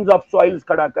हमको सन्स ऑफ सॉइल्स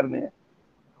खड़ा करने हैं।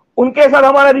 उनके साथ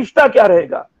हमारा रिश्ता क्या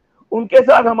रहेगा, उनके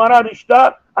साथ हमारा रिश्ता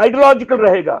आइडियोलॉजिकल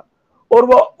रहेगा, और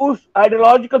वो उस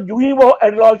आइडियोलॉजिकल जो ही वो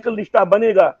आइडियोलॉजिकल रिश्ता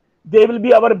बनेगा, they will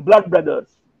be our blood brothers,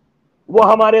 वो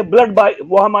हमारे ब्लड भाई,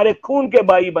 वो हमारे खून के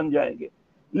भाई बन जाएंगे।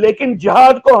 लेकिन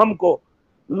जिहाद को हमको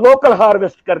लोकल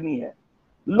हार्वेस्ट करनी है,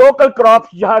 लोकल क्रॉप्स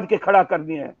जिहाद के खड़ा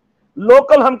करनी है,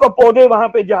 लोकल हमको पौधे वहां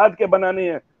पे जिहाद के बनाने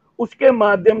हैं, उसके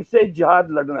माध्यम से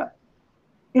जिहाद लड़ना है।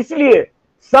 इसलिए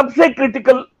सबसे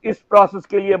क्रिटिकल इस प्रोसेस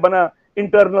के लिए बना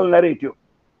इंटरनल नैरेटिव।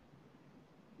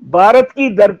 भारत की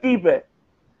धरती पे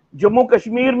जम्मू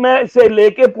कश्मीर में से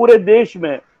लेके पूरे देश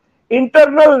में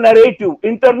internal narrative,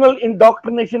 internal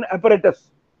indoctrination apparatus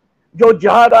जो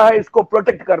जिहाद है, इसको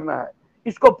प्रोटेक्ट करना है,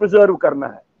 इसको प्रिजर्व करना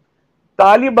है।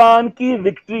 तालिबान की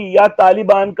विक्ट्री या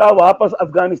तालिबान का वापस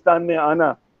अफगानिस्तान में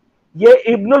आना, ये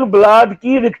इब्नुल बलाद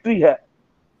की विक्ट्री है,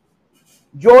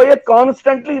 जो ये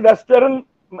constantly western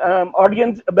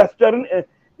audience, western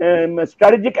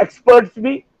strategic experts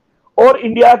भी और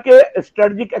इंडिया के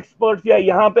स्ट्रेटेजिक एक्सपर्ट्स या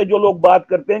यहाँ पे जो लोग बात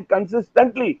करते हैं,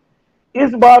 कंसिस्टेंटली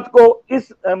इस बात को,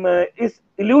 इस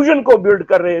इल्यूजन को बिल्ड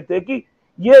कर रहे थे कि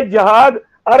ये जिहाद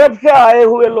अरब से आए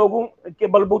हुए लोगों के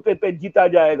बलबूते पे जीता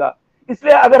जाएगा।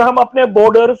 इसलिए अगर हम अपने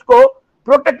बॉर्डर्स को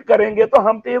प्रोटेक्ट करेंगे तो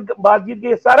हम तो बात जीत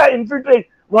के सारा इन्फिल्ट्रेट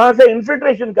वहां से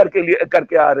इन्फिल्ट्रेशन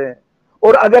करके आ रहे हैं,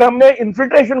 और अगर हमने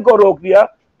इन्फिल्ट्रेशन को रोक दिया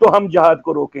तो हम जिहाद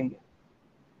को रोकेंगे।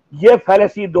 ये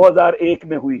फैलेसी 2001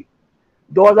 में हुई।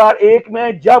 2001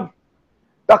 में जब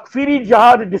तकफीरी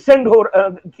जिहाद डिसेंड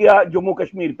किया जम्मू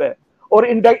कश्मीर पे और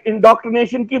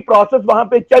इंडोक्ट्रिनेशन की प्रोसेस वहां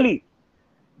पे चली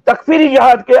तकफीरी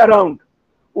जिहाद के अराउंड,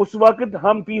 उस वक्त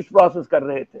हम पीस प्रोसेस कर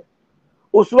रहे थे।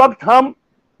 उस वक्त हम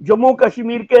जम्मू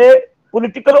कश्मीर के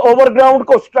पॉलिटिकल ओवरग्राउंड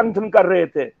को स्ट्रेंथन कर रहे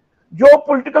थे, जो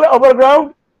पॉलिटिकल ओवरग्राउंड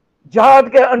जिहाद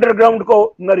के अंडरग्राउंड को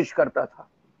नरिश करता था।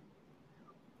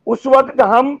 उस वक्त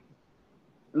हम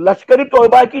लश्करी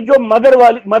तोयबा की जो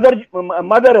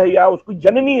मदर है या उसकी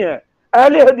जननी है,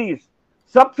 अहले हदीस,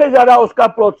 सबसे ज्यादा उसका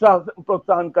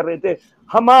प्रोत्साहन कर रहे थे।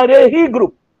 हमारे ही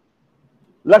ग्रुप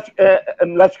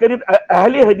लश्करी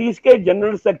अहले हदीस के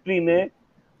जनरल सेक्रेटरी ने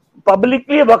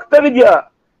पब्लिकली वक्तव्य दिया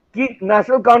कि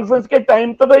नेशनल कॉन्फ्रेंस के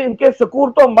टाइम तो इनके सकूर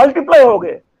तो मल्टीप्लाई हो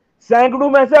गए, सैकड़ों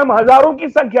में से हम हजारों की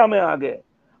संख्या में आ गए,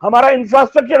 हमारा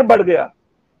इंफ्रास्ट्रक्चर बढ़ गया।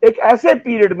 एक ऐसे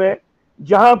पीरियड में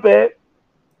जहां पे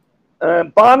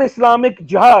पान इस्लामिक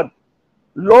जिहाद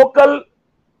लोकल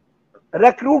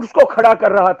रिक्रूट्स को खड़ा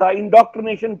कर रहा था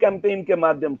इंडोक्ट्रिनेशन कैंपेन के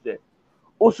माध्यम से,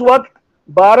 उस वक्त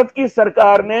भारत की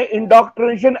सरकार ने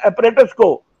इंडोक्ट्रिनेशन अपरेटस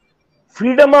को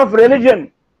फ्रीडम ऑफ रिलीजन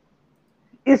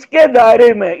इसके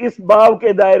दायरे में, इस बाव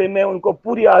के दायरे में उनको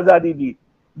पूरी आजादी दी।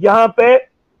 यहां पे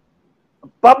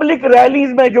पब्लिक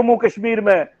रैलीज में जम्मू कश्मीर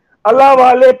में अल्लाह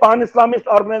वाले पान इस्लामिस्ट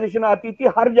ऑर्गेनाइजेशन आती थी,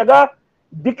 हर जगह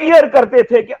डिक्लेयर करते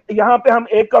थे कि यहां पे हम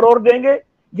 1 करोड़ देंगे,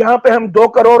 यहां पे हम 2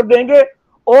 करोड़ देंगे,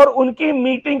 और उनकी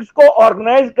मीटिंग्स को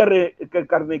ऑर्गेनाइज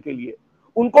करने के लिए,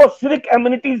 उनको सिविक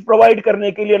एम्यूनिटीज प्रोवाइड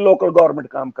करने के लिए लोकल गवर्नमेंट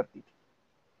काम करती थी।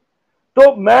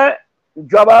 तो मैं,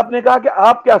 जब आपने कहा कि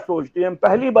आप क्या सोचते हैं,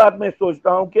 पहली बात मैं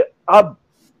सोचता हूं कि अब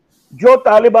जो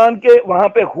तालिबान के वहां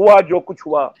पे हुआ, जो कुछ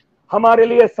हुआ, हमारे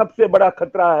लिए सबसे बड़ा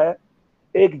खतरा है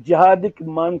एक जिहादिक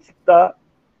मानसिकता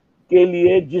के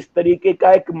लिए जिस तरीके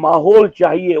का एक माहौल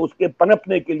चाहिए उसके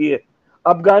पनपने के लिए,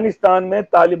 अफगानिस्तान में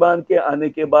तालिबान के आने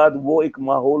के बाद वो एक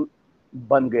माहौल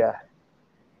बन गया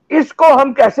है। इसको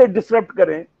हम कैसे डिसरप्ट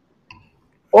करें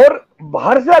और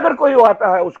बाहर से अगर कोई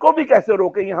आता है उसको भी कैसे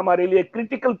रोकें, ये हमारे लिए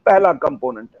क्रिटिकल पहला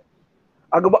कंपोनेंट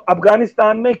है।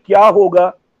 अफगानिस्तान में क्या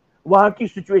होगा, वहां की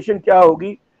सिचुएशन क्या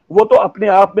होगी, वो तो अपने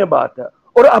आप में बात है,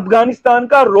 और अफगानिस्तान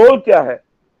का रोल क्या है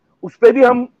उस पर भी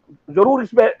हम जरूर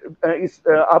इस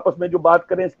आपस में जो बात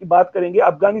करें इसकी बात करेंगे।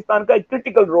 अफगानिस्तान का एक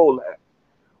क्रिटिकल रोल है,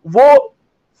 वो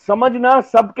समझना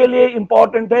सबके लिए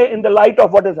इंपॉर्टेंट है in the light of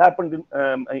what has happened.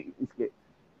 इसके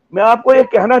मैं आपको ये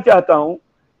कहना चाहता हूं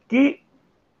कि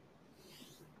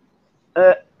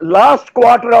last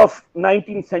quarter of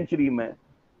 19th century में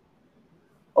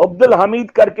अब्दुल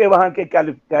हमीद करके वहां के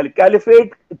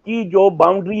कैलिफेट की जो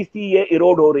बाउंड्रीज थी ये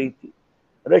इरोड हो रही थी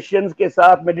रशियंस के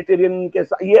साथ, मेडिटेरियन के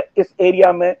साथ, ये इस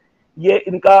एरिया में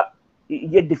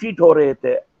ये डिफीट हो रहे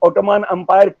थे, ओटोमन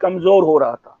अंपायर कमजोर हो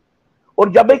रहा था।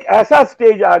 और जब एक ऐसा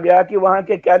स्टेज आ गया कि वहां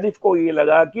के कैदिफ को ये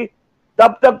लगा कि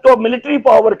तब तक तो मिलिट्री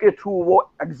पावर के थ्रू वो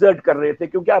एक्सर्ट कर रहे थे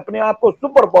क्योंकि अपने आप को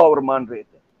सुपर पावर मान रहे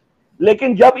थे,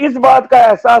 लेकिन जब इस बात का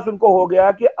एहसास उनको हो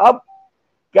गया कि अब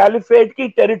कैलिफेट की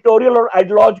टेरिटोरियल और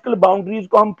आइडियोलॉजिकल बाउंड्रीज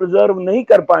को हम प्रिजर्व नहीं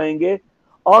कर पाएंगे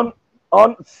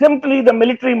on simply the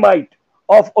military might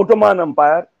of Ottoman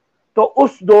umpire, तो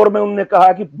उस दौर में उन्होंने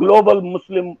कहा कि ग्लोबल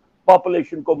मुस्लिम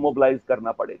पॉपुलेशन को मोबिलाइज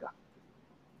करना पड़ेगा।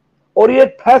 और ये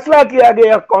फैसला किया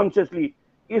गया कॉन्शियसली,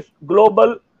 इस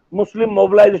ग्लोबल मुस्लिम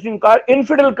मोबिलाइजेशन का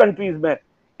इनफिडल कंट्रीज में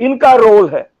इनका रोल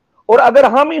है, और अगर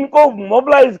हम इनको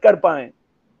मोबिलाइज कर पाए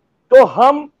तो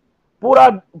हम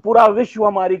पूरा विश्व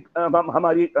हमारी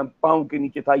पांव के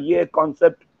नीचे था। ये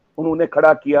कॉन्सेप्ट उन्होंने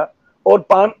खड़ा किया,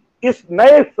 और इस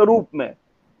नए स्वरूप में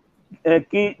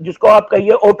कि जिसको आप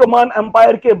कहिए ओटोमान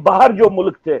एम्पायर के बाहर जो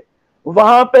मुल्क थे,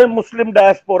 वहां पे मुस्लिम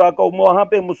डायस्पोरा को, वहां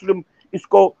पे मुस्लिम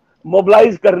इसको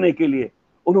मोबिलाइज करने के लिए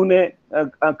उन्होंने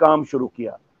काम शुरू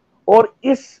किया। और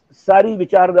इस सारी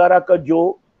विचारधारा का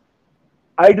जो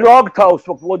आइडियलॉग था उस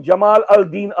वक्त, वो जमाल अल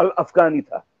दीन अल अफगानी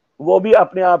था। वो भी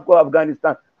अपने आप को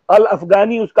अफगानिस्तान, अल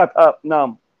अफगानी उसका था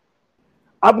नाम।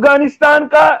 अफगानिस्तान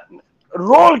का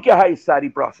रोल क्या है इस सारी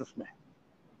प्रोसेस में?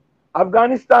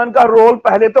 अफगानिस्तान का रोल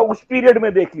पहले तो उस पीरियड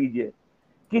में देख लीजिए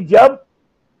कि जब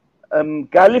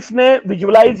कैलिफ ने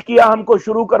विजुअलाइज किया हमको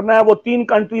शुरू करना है, वो 3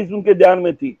 कंट्रीज उनके ध्यान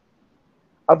में थी,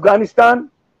 अफगानिस्तान,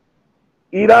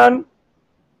 ईरान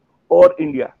और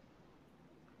इंडिया।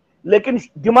 लेकिन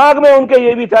दिमाग में उनके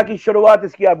ये भी था कि शुरुआत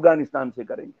इसकी अफगानिस्तान से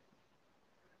करेंगे।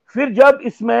 फिर जब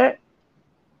इसमें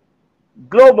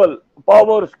ग्लोबल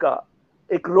पावर्स का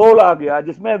एक रोल आ गया,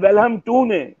 जिसमें वेलहम टू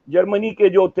ने, जर्मनी के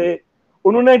जो थे,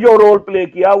 उन्होंने जो रोल प्ले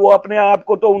किया, वो अपने आप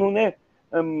को तो उन्होंने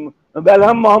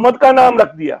वेलहम मोहम्मद का नाम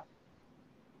रख दिया।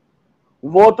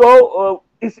 वो तो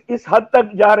इस हद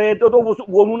तक जा रहे थे, तो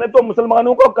वो उन्होंने तो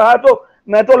मुसलमानों को कहा तो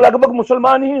मैं तो लगभग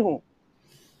मुसलमान ही हूं।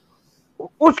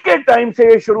 उसके टाइम से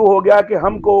ये शुरू हो गया कि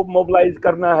हमको मोबिलाइज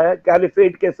करना है,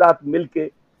 कैलिफेट के साथ मिलके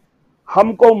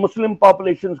हमको मुस्लिम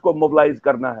पॉपुलेशंस को मोबिलाइज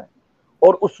करना है।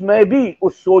 और उसमें भी,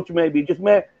 उस सोच में भी,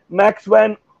 जिसमें मैक्स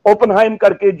वैन ओपनहाइम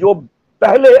करके जो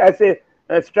पहले ऐसे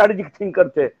स्ट्रेटेजिक थिंकर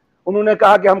थे, उन्होंने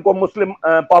कहा कि हमको मुस्लिम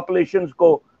पॉपुलेशंस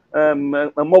को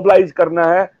मोबिलाइज करना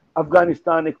है।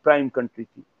 अफगानिस्तान एक प्राइम कंट्री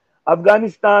थी।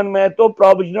 अफगानिस्तान में तो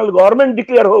प्रोविजनल गवर्नमेंट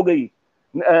डिक्लेयर हो गई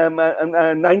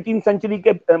 19th सेंचुरी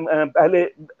के पहले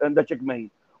दशक में ही।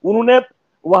 उन्होंने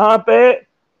वहां पे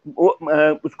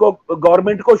उसको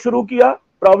गवर्नमेंट को शुरू किया,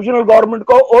 प्रोविजनल गवर्नमेंट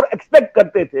को, और एक्सपेक्ट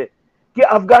करते थे कि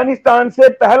अफगानिस्तान से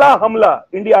पहला हमला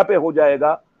इंडिया पे हो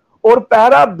जाएगा और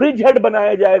पहला ब्रिज हेड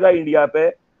बनाया जाएगा इंडिया पे,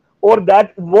 और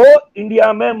दैट वो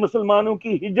इंडिया में मुसलमानों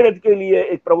की हिजरत के लिए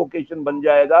एक प्रोवोकेशन बन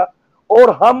जाएगा। और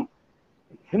हम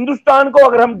हिंदुस्तान को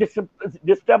अगर हम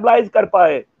डिस्टेबलाइज कर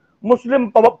पाए मुस्लिम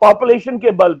पॉपुलेशन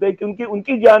के बल पे, क्योंकि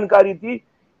उनकी जानकारी थी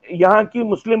यहाँ की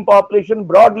मुस्लिम पॉपुलेशन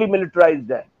ब्रॉडली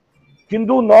मिलिटराइज्ड है,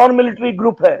 हिंदू नॉन मिलिट्री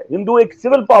ग्रुप है, हिंदू एक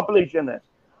सिविल पॉपुलेशन है।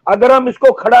 अगर हम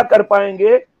इसको खड़ा कर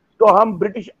पाएंगे तो हम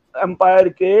ब्रिटिश एम्पायर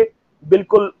के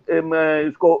बिल्कुल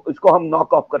इसको हम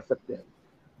नॉक ऑफ कर सकते हैं।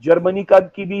 जर्मनी का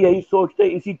की भी यही सोच थे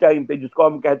इसी टाइम पे, जिसको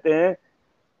हम कहते हैं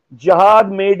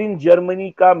जहाद मेड इन जर्मनी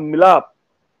का मिलाप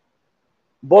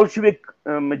बोल्शविक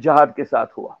जहाद के साथ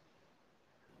हुआ।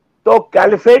 तो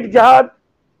कैलिफेट जहाद,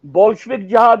 बोल्शविक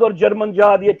जहाद और जर्मन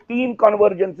जहाद, ये 3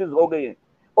 कन्वर्जेंसेस हो गए हैं।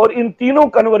 और इन तीनों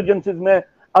कन्वर्जेंसेस में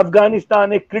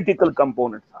अफगानिस्तान एक क्रिटिकल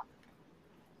कंपोनेंट था।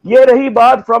 ये रही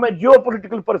बात फ्रॉम ए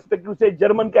जियोपॉलिटिकल पर्सपेक्टिव से,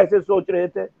 जर्मन कैसे सोच रहे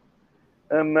थे,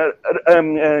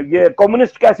 ये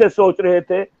कम्युनिस्ट कैसे सोच रहे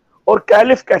थे, और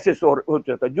कैलिफ कैसे सोच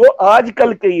रहे थे। जो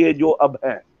आजकल के ये जो अब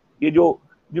हैं, ये जो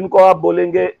जिनको आप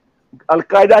बोलेंगे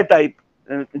अलकायदा टाइप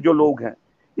जो लोग हैं,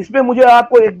 इसमें मुझे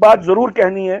आपको एक बात जरूर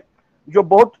कहनी है जो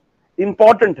बहुत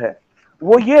इंपॉर्टेंट है।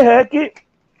 वो ये है कि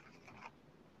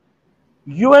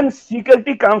यूएन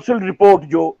सिक्योरिटी काउंसिल रिपोर्ट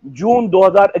जो जून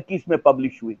 2021 में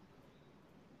पब्लिश हुई,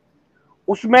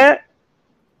 उसमें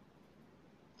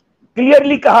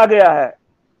क्लियरली कहा गया है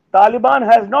Taliban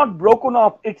has not broken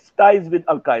off its ties with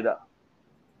al-Qaeda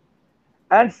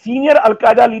and senior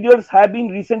al-Qaeda leaders have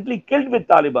been recently killed with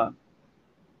Taliban.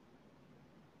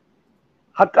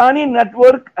 Haqqani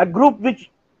network, a group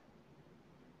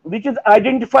which is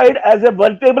identified as a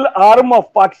veritable arm of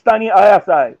Pakistani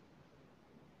ISI,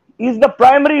 is the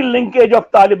primary linkage of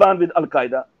Taliban with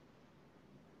Al-Qaeda.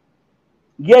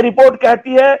 ये report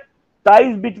कहती है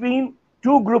ties between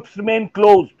two groups remain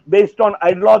closed based on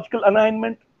ideological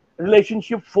alignment,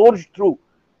 relationship forged through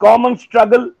common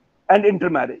struggle and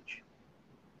intermarriage.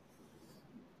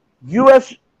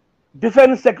 US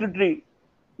Defense Secretary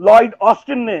Lloyd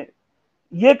Austin ने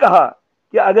ये कहा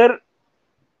कि अगर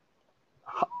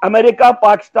America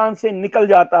Pakistan से निकल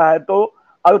जाता है तो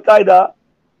al Qaeda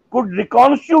could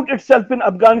reconstitute itself in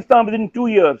Afghanistan within 2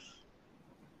 years.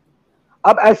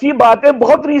 अब ऐसी बातें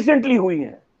बहुत रिसेंटली हुई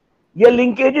हैं, ये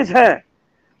लिंकेजेस हैं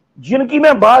जिनकी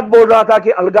मैं बात बोल रहा था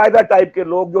कि अल-कायदा टाइप के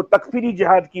लोग जो तकफीरी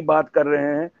जिहाद की बात कर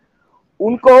रहे हैं,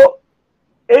 उनको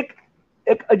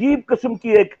एक अजीब किस्म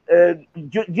की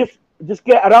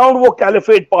जिसके अराउंड वो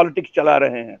कैलिफेट पॉलिटिक्स चला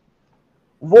रहे हैं,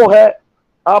 वो है,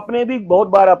 आपने भी बहुत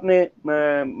बार अपने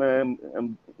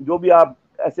जो भी आप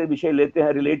ऐसे विषय लेते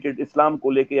हैं रिलेटेड इस्लाम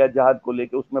को लेके या जिहाद को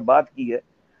लेके, उसमें बात की है,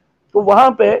 तो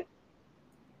वहां पे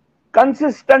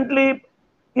कंसिस्टेंटली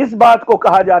इस बात को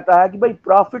कहा जाता है कि भाई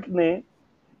प्रॉफिट ने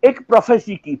एक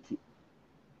प्रोफेसी की थी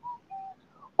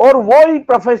और वो ही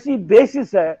प्रोफेसी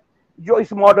बेसिस है जो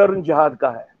इस मॉडर्न जिहाद का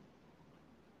है,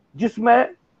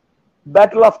 जिसमें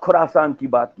बैटल ऑफ खुरासान की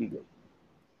बात की गई।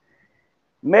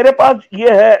 मेरे पास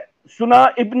ये है सुना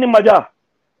इब्न मजा,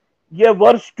 ये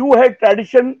वर्स 2 है,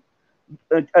 ट्रेडिशन।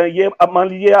 ये अब मान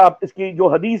लीजिए आप, इसकी जो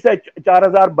हदीस है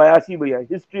 4082 भैया,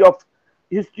 हिस्ट्री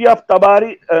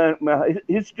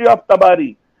ऑफ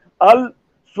तबारी अल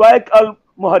स्वैक अल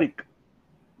मुहरिक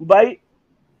बाई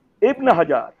इब्न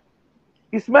हजार।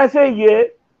 इसमें से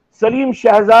ये सलीम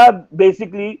शहजाद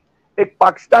बेसिकली एक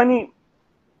पाकिस्तानी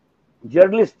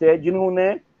जर्नलिस्ट थे, जिन्होंने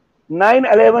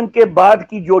 9/11 के बाद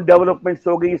की जो डेवलपमेंट्स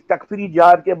हो गई इस तकफीरी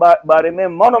जिहाद के बारे में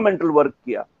मोनोमेंटल वर्क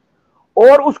किया,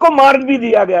 और उसको मार्क भी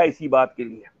दिया गया इसी बात के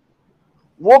लिए।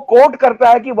 वो कोट करता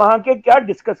है कि वहां के क्या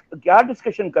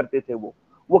डिस्कशन करते थे,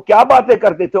 वो क्या बातें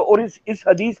करते थे, और इस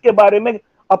हदीस के बारे में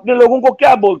अपने लोगों को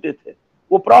क्या बोलते थे।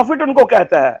 वो प्रॉफिट उनको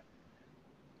कहता है,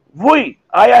 We,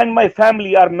 I and my family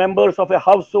are members of a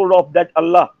household of that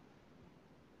Allah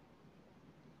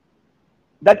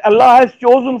has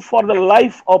chosen for the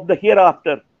life of the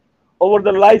hereafter over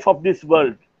the life of this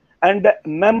world. And the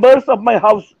members of my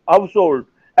household,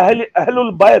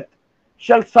 Ahlul Bayt,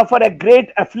 shall suffer a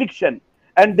great affliction,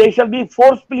 and they shall be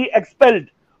forcibly expelled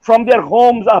from their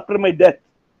homes after my death.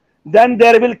 Then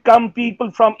there will come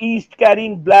people from east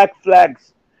carrying black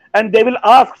flags, and they will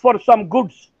ask for some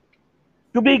goods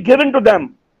to be given to them,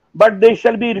 but they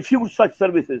shall be refused such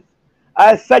services.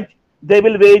 As such, they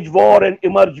will wage war and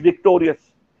emerge victorious,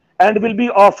 and will be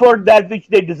offered that which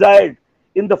they desired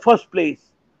in the first place,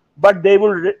 but they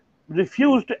will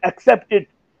refuse to accept it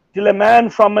till a man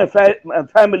from a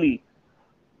family,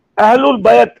 Ahlul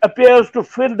Bayat, appears to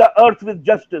fill the earth with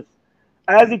justice,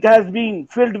 as it has been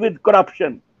filled with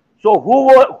corruption. So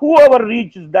whoever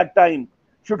reaches that time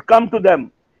should come to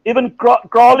them, even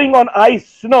crawling on ice,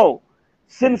 snow,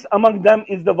 since among them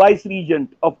is the vice regent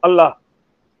of Allah,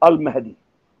 Al-Mahdi.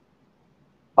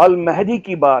 Al-Mahdi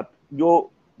की बात,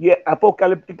 जो ये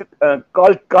apocalyptic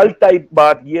cult type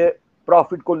बात, ये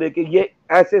profit को लेके, ये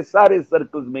ऐसे सारे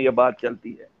सर्कल्स में ये बात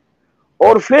चलती है।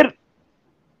 और फिर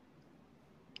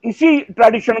इसी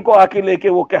ट्रेडिशन को आके लेके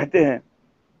वो कहते हैं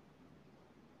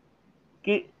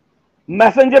कि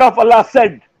messenger of Allah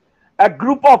said, a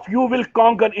group of you will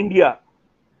conquer India.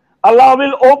 Allah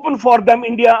will open for them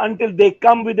India until they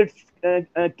come with its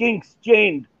kings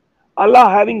chained, Allah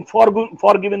having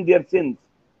forgiven their sins.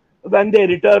 When they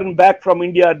return back from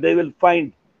India, they will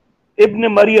find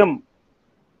Ibn Maryam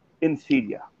in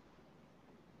Syria.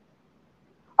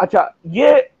 अच्छा, ये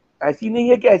ऐसी नहीं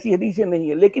है कि ऐसी हदीसें नहीं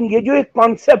है, लेकिन ये जो एक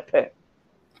कॉन्सेप्ट है,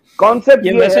 कॉन्सेप्ट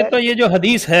ये वैसे है, तो ये जो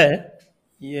हदीस है,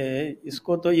 ये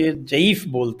इसको तो ये जईफ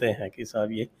बोलते हैं कि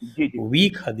साहब ये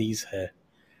वीक हदीस है,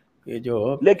 ये जो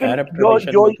अरब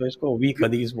ट्रेडिशन में तो इसको वीक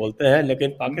हदीस बोलते हैं, लेकिन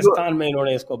पाकिस्तान में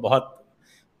इन्होंने इसको बहुत,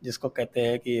 जिसको कहते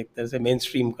हैं कि एक तरह से मेन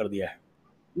स्ट्रीम कर दिया है।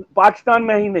 पाकिस्तान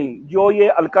में ही नहीं, जो ये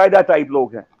अलकायदा टाइप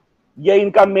लोग हैं, ये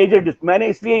इनका मेजर, मैंने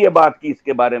इसलिए ये बात की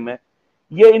इसके बारे में,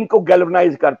 ये इनको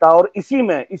गैल्वनाइज करता, और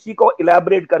इसी को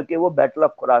इलैबोरेट करके वो बैटल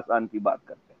ऑफ खुरासान की बात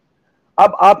करते हैं।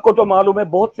 अब आपको तो मालूम है,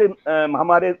 बहुत से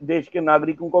हमारे देश के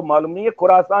नागरिकों को मालूम नहीं है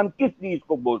खुरासान किस चीज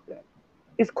को बोलते हैं।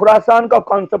 इस खुरासान का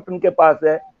कॉन्सेप्ट उनके पास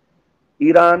है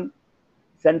ईरान,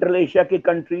 सेंट्रल एशिया के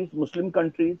countries, Muslim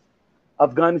countries,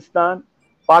 Afghanistan,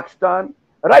 Pakistan,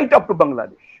 right up to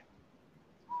Bangladesh.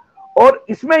 और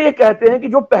इसमें ये कहते हैं कि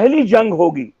जो पहली जंग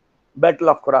होगी बैटल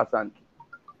ऑफ खुरासान की,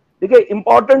 देखिए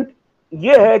इंपॉर्टेंट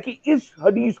ये है कि इस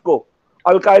हदीस को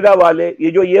अलकायदा वाले,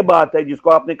 ये बात है जिसको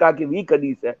आपने कहा कि वीक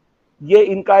हदीस है, ये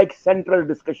इनका एक सेंट्रल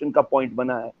डिस्कशन का पॉइंट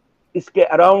बना है। इसके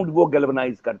अराउंड वो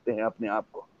गैल्वनाइज करते हैं अपने आप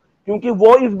को, क्योंकि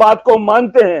वो इस बात को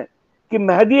मानते हैं कि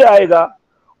मेहदी आएगा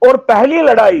और पहली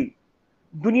लड़ाई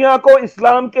दुनिया को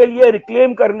इस्लाम के लिए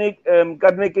रिक्लेम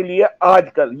करने के लिए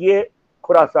आजकल ये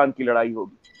खुरासान की लड़ाई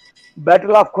होगी।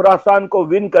 बैटल ऑफ खुरासान को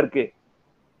विन करके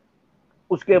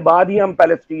उसके बाद ही हम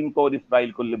पैलेस्टीन को और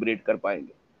इसराइल को लिबरेट कर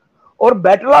पाएंगे। और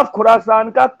बैटल ऑफ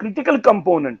खुरासान का क्रिटिकल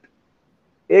कंपोनेंट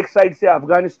एक साइड से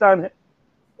अफगानिस्तान है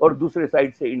और दूसरे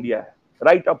साइड से इंडिया है,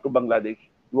 राइट अप टू बांग्लादेश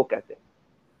वो कहते हैं।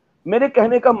 मेरे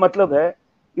कहने का मतलब है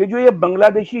ये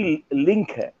बांग्लादेशी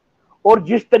लिंक है, और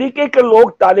जिस तरीके के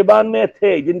लोग तालिबान में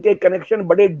थे, जिनके कनेक्शन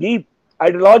बड़े डीप,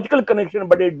 आइडियोलॉजिकल कनेक्शन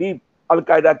बड़े डीप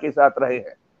अलकायदा के साथ रहे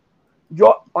हैं, जो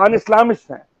पान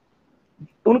इस्लामिस्ट हैं,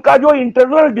 उनका जो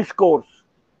इंटरनल डिस्कोर्स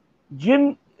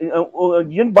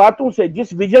जिन बातों से,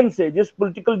 जिस विजन से, जिस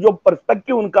पॉलिटिकल जो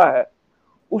पर्सपेक्टिव उनका है,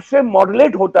 उससे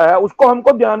मॉडुलेट होता है, उसको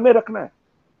हमको ध्यान में रखना है।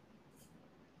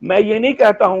 मैं ये नहीं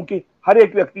कहता हूं कि हर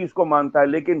एक व्यक्ति इसको मानता है,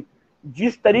 लेकिन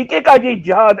जिस तरीके का ये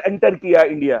जिहाद एंटर किया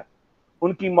इंडिया,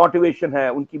 उनकी मोटिवेशन है,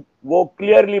 उनकी वो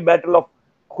clearly battle of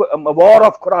war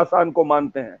of Khorasan को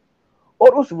मानते हैं।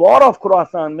 और उस वॉर ऑफ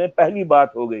खुरासान में पहली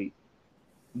बात हो गई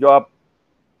जो आप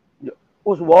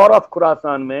उस वॉर ऑफ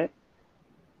खुरासान में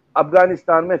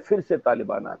अफगानिस्तान में फिर से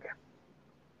तालिबान आ गया।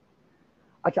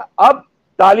 अच्छा, अब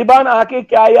तालिबान आके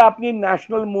क्या ये अपनी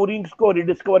नेशनल मूरिंग्स को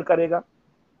रिडिस्कवर करेगा?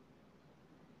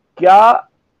 क्या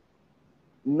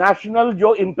नेशनल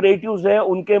जो इंपरेटिव्स हैं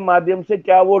उनके माध्यम से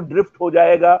क्या वो ड्रिफ्ट हो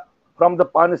जाएगा from the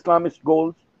pan Islamist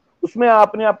goals? उसमें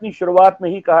आपने अपनी शुरुआत में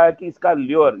ही कहा है कि इसका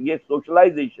ल्योर, ये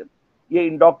सोशलाइजेशन, ये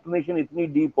इंडोक्ट्रिनेशन इतनी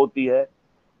डीप होती है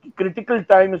कि क्रिटिकल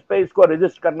टाइम्स पे इसको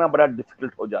रेजिस्ट करना बड़ा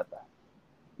डिफिकल्ट हो जाता है।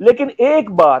 लेकिन एक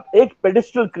बात, एक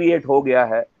पेडिस्टल क्रिएट हो गया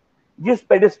है, जिस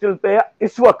पेडिस्टल पे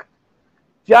इस वक्त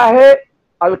चाहे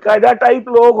अलकायदा टाइप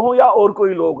लोग हों या और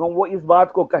कोई लोग हों, वो इस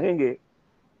बात को कहेंगे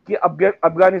कि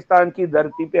अफगानिस्तान की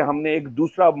धरती पे हमने एक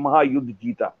दूसरा महायुद्ध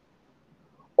जीता,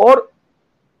 और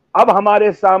अब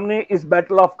हमारे सामने इस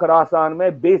बैटल ऑफ खरासान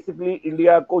में बेसिकली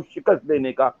इंडिया को शिकस्त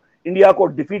देने का, इंडिया को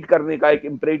डिफीट करने का एक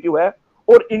इंपरेटिव है,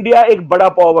 और इंडिया एक बड़ा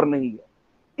पावर नहीं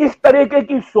है। इस तरीके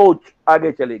की सोच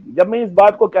आगे चलेगी। जब मैं इस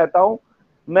बात को कहता हूं,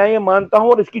 मैं ये मानता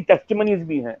हूं और इसकी टेस्टिमनीज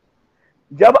भी हैं,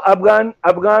 जब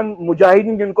अफगान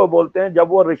मुजाहिदीन जिनको बोलते हैं, जब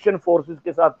वो रशियन फोर्सेस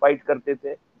के साथ फाइट करते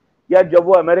थे, या जब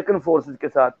वो अमेरिकन फोर्सेस के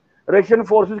साथ, रशियन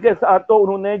फोर्सेस के साथ तो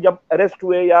उन्होंने जब अरेस्ट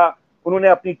हुए या उन्होंने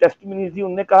अपनी टेस्टिमनी दी,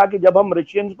 उन्होंने कहा कि जब हम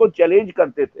रशियंस को चैलेंज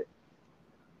करते थे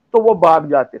तो वो भाग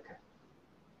जाते थे,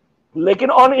 लेकिन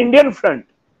ऑन इंडियन फ्रंट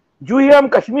जो ही हम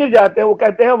कश्मीर जाते हैं, वो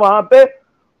कहते हैं वहां पे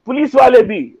पुलिस वाले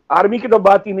भी, आर्मी की तो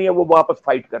बात ही नहीं है, वो वापस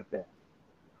फाइट करते हैं।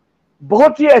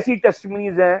 बहुत सी ऐसी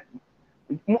टेस्टिमनीज हैं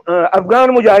अफगान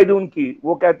मुजाहिदून की,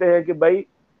 वो कहते हैं कि भाई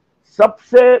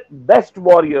सबसे बेस्ट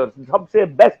वॉरियर्स, सबसे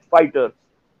बेस्ट फाइटर्स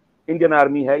इंडियन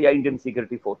आर्मी है या इंडियन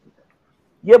सिक्योरिटी फोर्सेस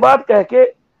है। ये बात कह के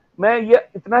मैं ये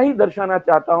इतना ही दर्शाना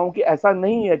चाहता हूं कि ऐसा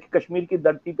नहीं है कि कश्मीर की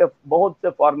धरती पे बहुत से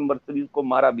फॉरेन मर्सनरीज को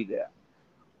मारा भी गया,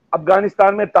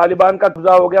 अफगानिस्तान में तालिबान का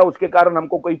कब्जा हो गया, उसके कारण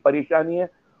हमको कोई परेशानी है,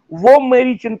 वो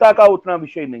मेरी चिंता का उतना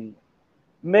विषय नहीं है।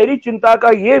 मेरी चिंता का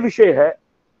ये विषय है,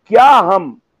 क्या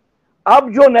हम अब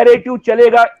जो नैरेटिव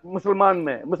चलेगा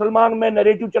मुसलमान में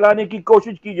नैरेटिव चलाने की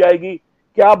कोशिश की जाएगी,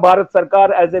 क्या भारत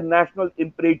सरकार as a national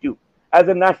imperative, as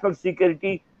a national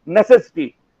security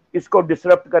necessity इसको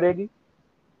डिसरप्ट करेगी,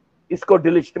 इसको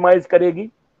डिलेजिटिमाइज करेगी,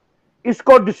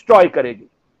 इसको डिस्ट्रॉय करेगी?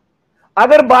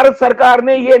 अगर भारत सरकार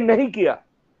ने यह नहीं किया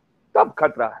तब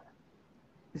खतरा है।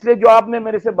 इसलिए जो आपने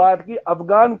मेरे से बात की,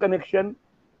 अफगान कनेक्शन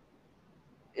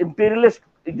इंपीरियलिस्ट,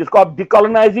 जिसको आप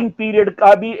डिकॉलोनाइजिंग पीरियड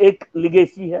का भी एक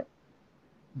लिगेसी है,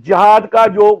 जिहाद का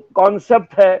जो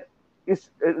कॉन्सेप्ट है इस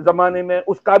जमाने में,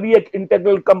 उसका भी एक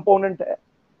इंटीग्रल कंपोनेंट है,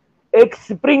 एक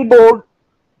स्प्रिंग बोर्ड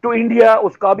टू इंडिया,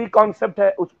 उसका भी कॉन्सेप्ट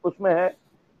है उसमें है।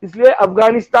 इसलिए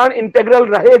अफगानिस्तान इंटीग्रल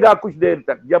रहेगा कुछ देर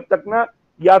तक, जब तक ना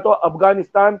या तो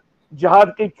अफगानिस्तान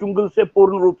जिहाद के चुंगल से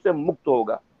पूर्ण रूप से मुक्त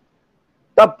होगा,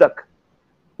 तब तक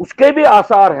उसके भी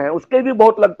आसार हैं, उसके भी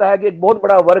बहुत लगता है कि एक बहुत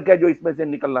बड़ा वर्क है जो इसमें से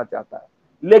निकलना चाहता है।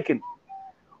 लेकिन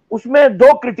उसमें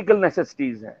दो क्रिटिकल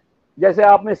नेसेसिटीज हैं, जैसे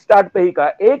आपने स्टार्ट पे ही कहा,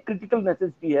 एक क्रिटिकल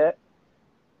नेसेसिटी है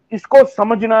इसको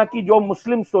समझना कि जो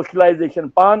मुस्लिम सोशलाइजेशन,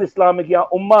 पान इस्लामिक या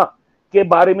उम्मा के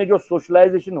बारे में जो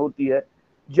सोशलाइजेशन होती है,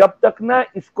 जब तक ना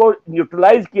इसको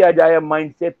न्यूट्रलाइज किया जाए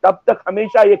माइंड से, तब तक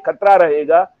हमेशा ये खतरा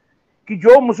रहेगा कि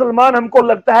जो मुसलमान हमको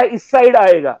लगता है इस साइड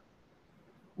आएगा,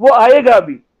 वो आएगा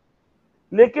भी,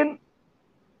 लेकिन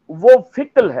वो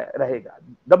फिकल है रहेगा।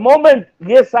 द मोमेंट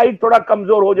ये साइड थोड़ा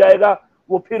कमजोर हो जाएगा,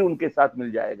 वो फिर उनके साथ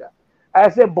मिल जाएगा।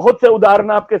 ऐसे बहुत से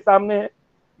उदाहरण आपके सामने हैं।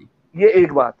 ये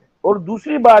एक बात है। और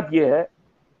दूसरी बात यह है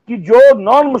कि जो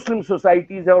नॉन मुस्लिम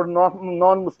सोसाइटीज है और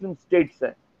नॉन मुस्लिम स्टेट्स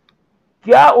हैं,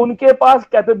 क्या उनके पास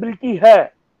कैपेबिलिटी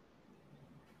है,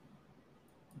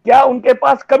 क्या उनके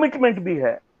पास कमिटमेंट भी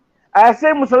है?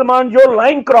 ऐसे मुसलमान जो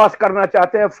लाइन क्रॉस करना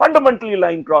चाहते हैं, फंडामेंटली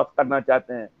लाइन क्रॉस करना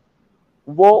चाहते हैं,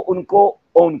 वो उनको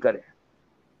ओन करें।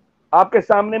 आपके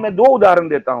सामने मैं दो उदाहरण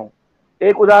देता हूं।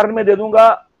 एक उदाहरण मैं दे दूंगा,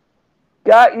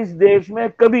 क्या इस देश में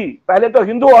कभी, पहले तो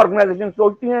हिंदू ऑर्गेनाइजेशन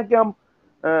सोचती हैं कि हम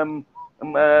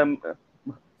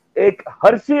एक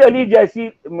हर्सी अली जैसी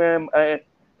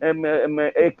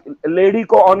एक लेडी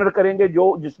को ऑनर करेंगे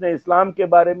जो जिसने इस्लाम के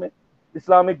बारे में,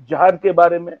 इस्लामिक जिहाद के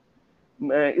बारे में,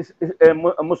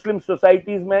 मुस्लिम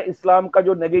सोसाइटीज में इस्लाम का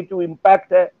जो नेगेटिव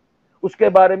इम्पैक्ट है उसके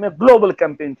बारे में ग्लोबल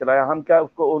कैंपेन चलाया। हम क्या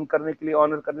उसको ओन करने के लिए,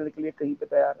 ऑनर करने के लिए कहीं पे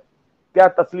तैयार है? क्या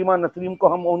तस्लीमा नसरीन को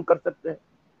हम ओन कर सकते हैं?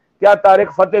 क्या तारिक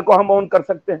फतेह को हम ओन कर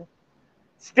सकते हैं?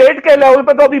 स्टेट के लेवल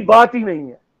पे तो अभी बात ही नहीं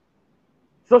है।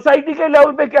 सोसाइटी के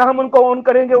लेवल पे क्या हम उनको ओन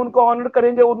करेंगे, उनको ऑनर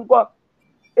करेंगे? उनको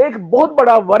एक बहुत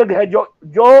बड़ा वर्ग है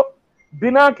जो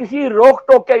बिना किसी रोक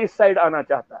टोक के इस साइड आना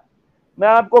चाहता है। मैं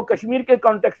आपको कश्मीर के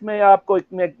कॉन्टेक्स्ट में आपको एक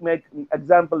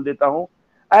एग्जांपल देता हूं।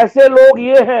 ऐसे लोग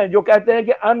ये हैं जो कहते हैं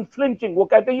कि अनफ्लिंचिंग, वो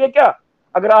कहते हैं ये क्या,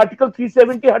 अगर आर्टिकल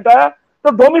 370 हटाया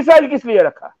तो डोमिसाइल किस लिए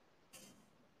रखा?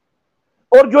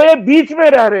 और जो ये बीच में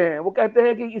रह रहे हैं वो कहते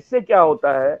हैं कि इससे क्या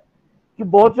होता है कि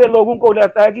बहुत से लोगों को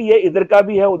लगता है कि ये इधर का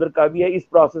भी है उधर का भी है, इस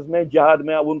प्रोसेस में जिहाद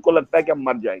में अब उनको लगता है कि हम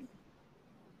मर जाएंगे.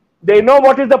 They know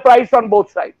what is the price on both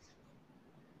sides.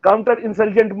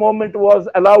 Counter-insurgent movement was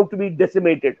allowed to be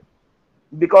decimated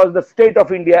because the state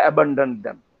of India abandoned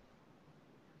them.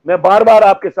 मैं बार बार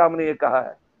आपके सामने ये कहा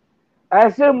है,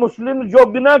 ऐसे मुस्लिम जो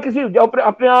बिना किसी जो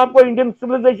अपने आप को इंडियन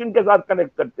सिविलाइजेशन के साथ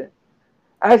कनेक्ट करते हैं,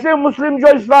 ऐसे मुस्लिम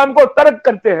जो इस्लाम को तर्क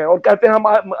करते हैं और कहते हैं हम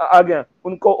आ गए,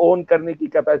 उनको ओन करने की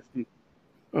कैपेसिटी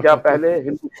क्या पहले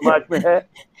हिंदू समाज में है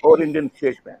और इंडियन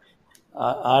स्टेट में है.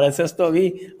 आरएसएस तो अभी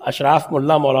अशराफ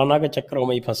मुल्ला मौलाना के चक्करों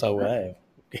में ही फंसा हुआ है.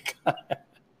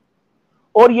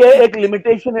 और ये एक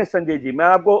लिमिटेशन है संजय जी, मैं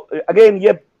आपको अगेन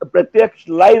ये प्रत्यक्ष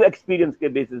लाइव एक्सपीरियंस के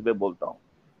बेसिस पे बोलता हूं.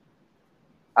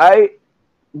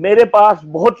 मेरे पास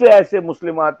बहुत से ऐसे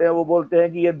मुस्लिम आते हैं, वो बोलते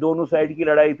हैं कि ये दोनों साइड की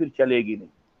लड़ाई फिर चलेगी नहीं,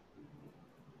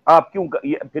 आप क्यों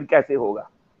फिर कैसे होगा.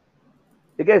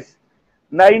 ठीक है,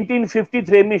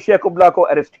 1953 में शेख उबला को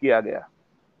अरेस्ट किया गया,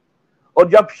 और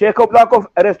जब शेख उबला को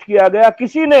अरेस्ट किया गया,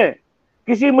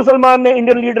 किसी मुसलमान ने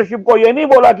इंडियन लीडरशिप को यह नहीं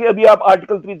बोला कि अभी आप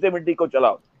आर्टिकल 370 को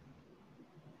चलाओ,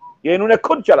 ये इन्होंने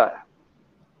खुद चलाया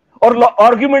और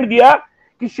आर्ग्यूमेंट दिया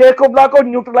कि शेख उबला को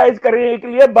न्यूट्रलाइज करने के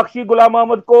लिए बख्शी गुलाम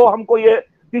अहमद को हमको ये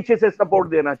पीछे से सपोर्ट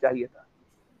देना चाहिए था.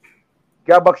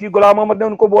 क्या बख्शी गुलाम अहमद ने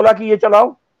उनको बोला कि ये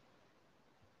चलाओ?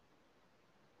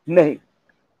 नहीं.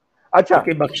 अच्छा,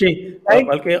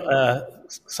 बल्कि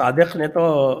सादिक ने तो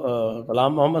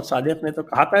गुलाम मोहम्मद सादिक ने तो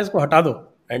कहा था इसको हटा दो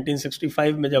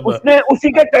 1965 में, जब उसने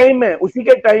उसी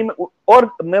के टाइम और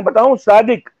मैं बताऊं,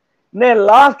 सादिक ने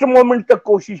लास्ट मोमेंट तक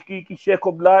कोशिश की कि शेख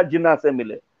उबला जिन्ना से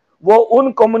मिले. वो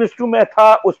उन कम्युनिस्टों में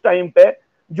था उस टाइम पे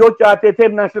जो चाहते थे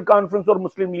नेशनल कॉन्फ्रेंस और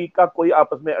मुस्लिम लीग का कोई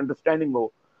आपस में अंडरस्टैंडिंग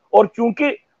हो, और चूंकि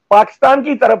पाकिस्तान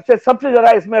की तरफ से सबसे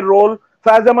ज्यादा इसमें रोल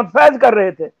फैज अहमद फैज कर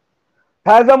रहे थे.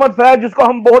 फैज अहमद फैज जिसको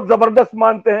हम बहुत जबरदस्त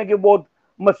मानते हैं कि बहुत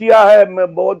मसीहा है,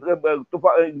 बहुत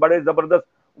बड़े जबरदस्त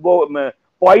वो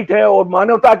पॉइंट है और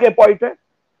मानवता के पॉइंट है.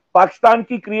 पाकिस्तान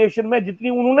की क्रिएशन में जितनी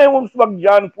उन्होंने उस वक्त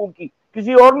जान फूंकी,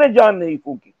 किसी और ने जान नहीं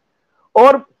फूंकी.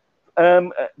 और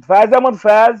फैज अहमद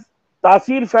फैज,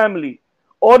 तासीर फैमिली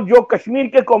और जो कश्मीर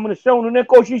के कम्युनिस्ट हैं, उन्होंने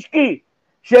कोशिश की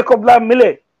शेख उबला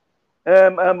मिले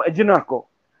जिन्ना को.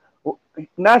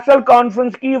 नेशनल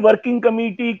कॉन्फ्रेंस की वर्किंग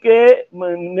कमेटी के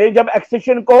ने जब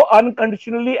एक्सेशन को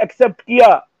अनकंडीशनली एक्सेप्ट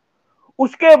किया,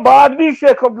 उसके बाद भी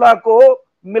शेख उबला को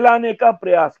मिलाने का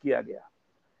प्रयास किया गया.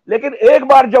 लेकिन एक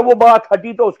बार जब वो बात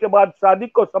हटी तो उसके बाद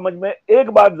सादिक को समझ में एक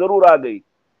बात जरूर आ गई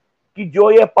कि जो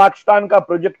ये पाकिस्तान का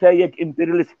प्रोजेक्ट है ये एक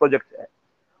इंपीरियलिस्ट प्रोजेक्ट है,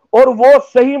 और वो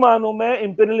सही मानों में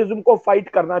इंपीरियलिज्म को फाइट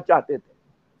करना चाहते थे.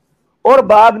 और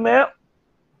बाद में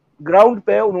ग्राउंड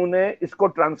पे उन्होंने इसको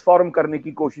ट्रांसफॉर्म करने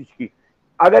की कोशिश की.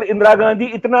 अगर इंदिरा गांधी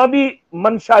इतना भी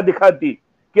मंशा दिखाती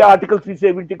कि आर्टिकल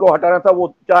 370 को हटाना था,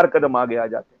 वो 4 कदम आगे आ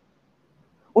जाते.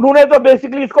 उन्होंने तो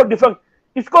बेसिकली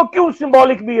इसको क्यों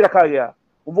सिंबॉलिक भी रखा गया,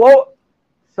 वो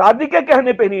सादिक के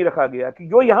कहने पे नहीं रखा गया कि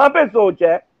जो यहां पे सोच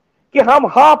है कि हम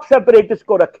हाफ सेपरेटिस्ट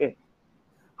को रखें,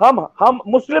 हम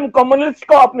मुस्लिम कम्युनिस्ट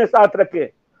को अपने साथ रखें,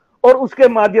 और उसके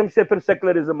माध्यम से फिर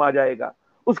सेकुलरिज्म आ जाएगा,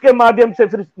 उसके माध्यम से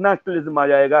फिर नेशनलिज्म आ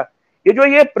जाएगा.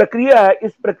 ये प्रक्रिया है,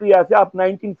 इस प्रक्रिया से आप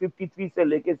 1953 से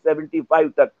लेके 75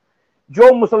 तक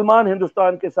जो मुसलमान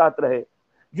हिंदुस्तान के साथ रहे,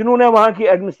 जिन्होंने वहां की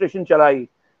एडमिनिस्ट्रेशन चलाई,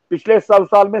 पिछले 100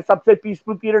 साल में सबसे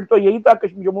पीसफुल पीरियड तो यही था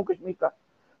जम्मू कश्मीर का.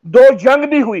 2 जंग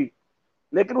भी हुई,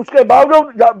 लेकिन उसके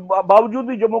बावजूद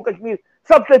भी जम्मू कश्मीर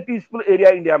सबसे पीसफुल एरिया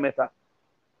इंडिया में था.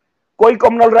 कोई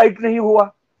कम्युनल राइट नहीं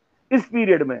हुआ इस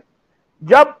पीरियड में.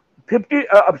 जब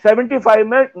 75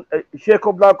 में शेख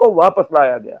उबला को वापस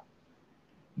लाया गया,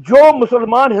 जो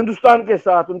मुसलमान हिंदुस्तान के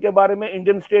साथ, उनके बारे में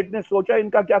इंडियन स्टेट ने सोचा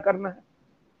इनका क्या करना है.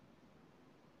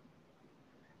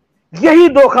 यही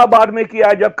धोखा बाद में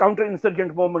किया जब काउंटर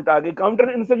इंसर्जेंट मूवमेंट आ गई. काउंटर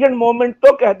इंसर्जेंट मूवमेंट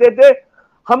तो कहते थे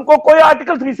हमको कोई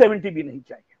आर्टिकल 370 भी नहीं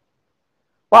चाहिए,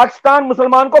 पाकिस्तान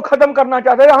मुसलमान को खत्म करना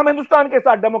चाहते थे, हम हिंदुस्तान के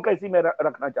साथ डेमोक्रेसी में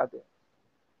रखना चाहते हैं.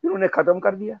 उन्होंने खत्म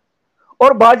कर दिया.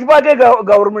 और भाजपा के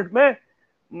गवर्नमेंट में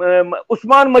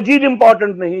उस्मान मजीद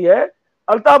इंपॉर्टेंट नहीं है,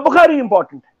 अल्ताफ बुखारी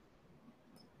इंपॉर्टेंट है.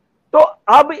 तो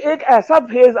अब एक ऐसा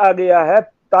फेज आ गया है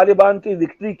तालिबान की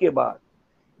विक्ट्री के बाद,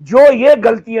 जो ये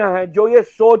गलतियां हैं, जो ये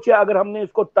सोच है, अगर हमने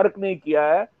इसको तर्क नहीं किया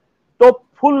है तो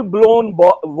फुल ब्लोन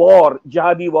वॉर,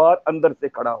 जिहादी वॉर अंदर से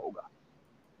खड़ा होगा.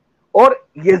 और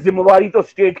ये जिम्मेवारी तो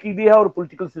स्टेट की भी है और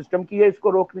पॉलिटिकल सिस्टम की है इसको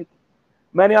रोकने की.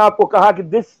 मैंने आपको कहा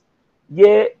कि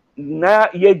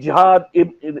ये जिहाद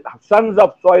सन्स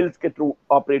ऑफ सॉइल्स के थ्रू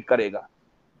ऑपरेट करेगा.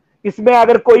 इसमें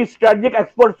अगर कोई स्ट्रेटेजिक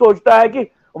एक्सपर्ट सोचता है कि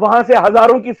वहां से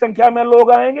हजारों की संख्या में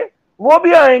लोग आएंगे, वो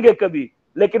भी आएंगे कभी,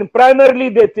 लेकिन प्राइमरली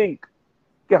दे थिंक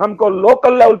कि हमको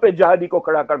लोकल लेवल पे जिहादी को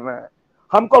खड़ा करना है,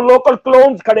 हमको लोकल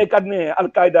क्लोन्स खड़े करने हैं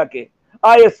अलकायदा के,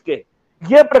 आईएस के।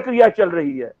 ये प्रक्रिया चल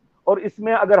रही है और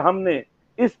इसमें अगर हमने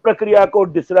इस प्रक्रिया को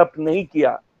डिसरप्ट नहीं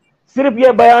किया, सिर्फ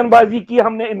ये बयानबाजी की,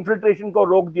 हमने इन्फिल्ट्रेशन को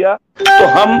रोक दिया, तो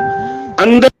हम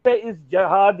अंदर से इस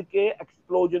जिहाद के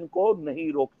एक्सप्लोजन को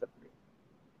नहीं रोक सकते।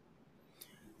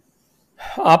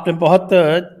 आपने बहुत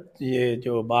ये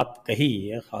जो बात कही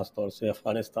है ख़ास तौर से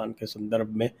अफ़गानिस्तान के संदर्भ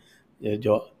में, ये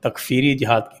जो तकफ़ीरी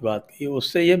जिहाद की बात कही,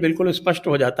 उससे ये बिल्कुल स्पष्ट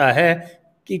हो जाता है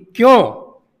कि क्यों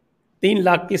 3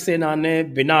 लाख की सेना ने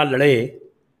बिना लड़े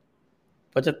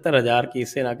 75,000 की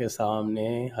सेना के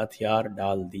सामने हथियार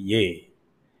डाल दिए।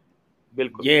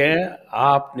 बिल्कुल ये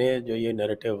आपने जो ये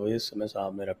नैरेटिव इस समय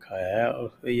सामने रखा है,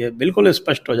 उससे ये बिल्कुल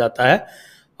स्पष्ट हो जाता है।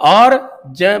 और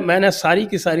जब मैंने सारी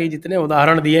की सारी जितने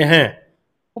उदाहरण दिए हैं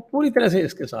वो पूरी तरह से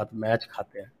इसके साथ मैच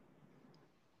खाते हैं।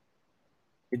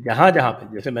 जहाँ जहाँ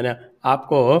पे, जैसे मैंने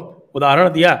आपको उदाहरण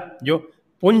दिया जो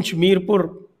पुंछ मीरपुर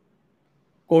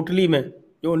कोटली में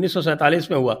जो 1947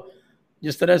 में हुआ,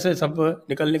 जिस तरह से सब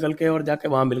निकल के और जाके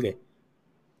वहाँ मिल गए,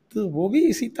 तो वो भी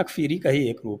इसी तकफीरी का ही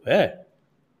एक रूप है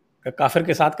कि काफिर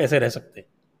के साथ कैसे रह सकते।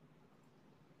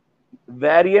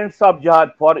 वेरिएंट्स ऑफ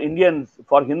जिहाद for Indians,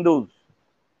 for Hindus,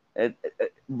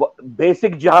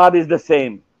 basic जिहाद इज द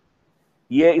सेम।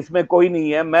 ये इसमें कोई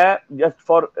नहीं है। मैं जस्ट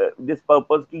फॉर दिस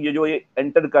पर्पस की ये जो ये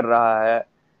एंटर कर रहा है,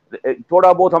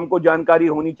 थोड़ा बहुत हमको जानकारी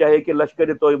होनी चाहिए कि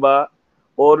लश्कर तोयबा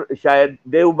और शायद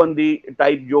देवबंदी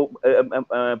टाइप जो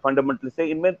फंडामेंटलिस्ट है,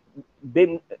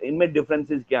 इनमें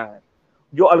डिफरेंसेस क्या है।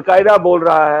 जो अलकायदा बोल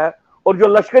रहा है और जो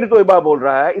लश्कर तोयबा बोल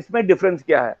रहा है, इसमें डिफरेंस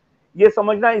क्या है, ये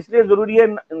समझना इसलिए जरूरी है,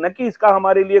 न कि इसका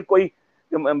हमारे लिए कोई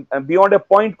बियॉन्ड ए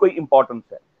पॉइंट कोई इंपॉर्टेंस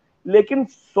है, लेकिन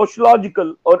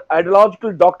सोशलॉजिकल और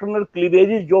आइडियोलॉजिकल डॉक्ट्रिनल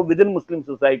क्लीवेजेस जो विद इन मुस्लिम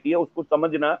सोसाइटी है, उसको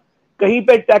समझना कहीं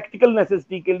पे टैक्टिकल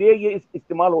नेसेसिटी के लिए ये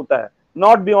इस्तेमाल होता है,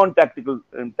 नॉट बियॉन्ड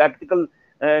टैक्टिकल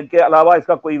के अलावा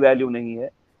इसका कोई वैल्यू नहीं है।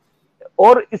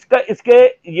 और इसके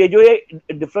ये जो ये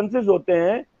डिफरेंसेस होते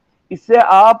हैं, इससे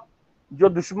आप जो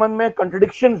दुश्मन में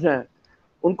कंट्रडिक्शंस हैं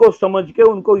उनको समझ के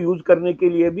उनको यूज करने के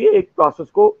लिए भी एक प्रोसेस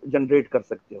को जनरेट कर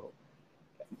सकते हो।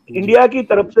 इंडिया की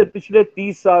तरफ से पिछले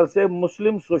 30 साल से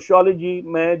मुस्लिम सोशियोलॉजी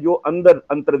में जो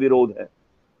अंतर्विरोध है,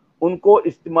 उनको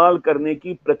इस्तेमाल करने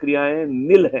की प्रक्रियाएं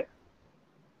नील हैं,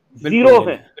 जीरो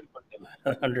हैं।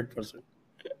 100%।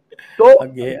 तो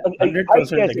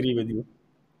 100% agree with you.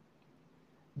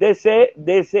 they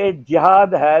say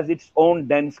jihad has its own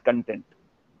dense content.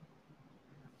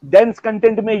 Dense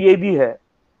content में ये भी है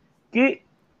कि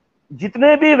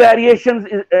जितने भी वेरिएशंस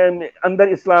अंदर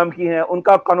इस्लाम की हैं,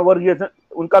 उनका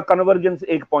कन्वर्जेंस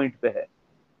एक पॉइंट पे है,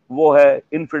 वो है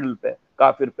इनफिडल पे,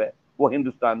 काफिर पे, वो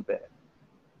हिंदुस्तान पे है।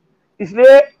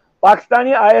 इसलिए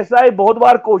पाकिस्तानी आईएसआई बहुत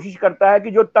बार कोशिश करता है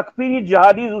कि जो तकफीरी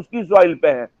जिहादीज उसकी सॉइल पे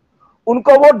हैं,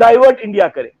 उनको वो डाइवर्ट इंडिया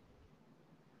करे,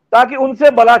 ताकि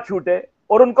उनसे बला छूटे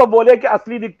और उनको बोले कि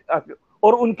असली,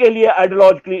 और उनके लिए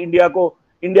आइडियोलॉजिकली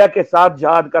इंडिया के साथ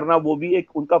जिहाद करना वो भी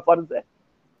एक उनका फर्ज है।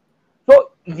 तो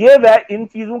ये इन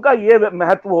चीजों का ये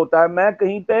महत्व होता है। मैं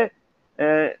कहीं पे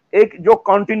एक जो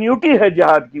कॉन्टिन्यूटी है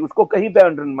जिहाद की, उसको कहीं पे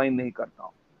अंडरमाइन नहीं करता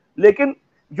हूं, लेकिन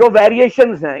जो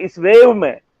वेरिएशंस हैं इस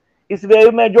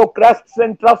वेव में जो क्रेस्ट्स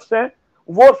एंड ट्रफ्स हैं,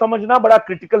 वो समझना बड़ा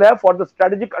क्रिटिकल है फॉर द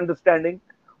स्ट्रेटेजिक अंडरस्टैंडिंग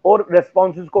और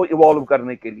रेस्पॉन्सेज को इवॉल्व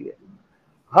करने के लिए।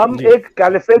 हम एक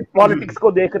कैलिफेट पॉलिटिक्स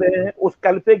को देख रहे हैं। उस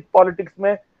कैलिफेट पॉलिटिक्स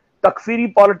में तकफीरी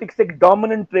पॉलिटिक्स एक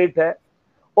डोमिनेंट ट्रेट है,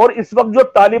 और इस वक्त जो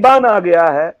तालिबान आ गया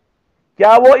है,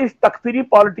 क्या वो इस तकफीरी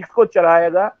पॉलिटिक्स को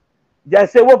चलाएगा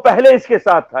जैसे वो पहले इसके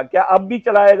साथ था? क्या अब भी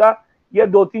चलाएगा? ये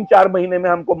 2-3-4 महीने में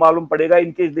हमको मालूम पड़ेगा,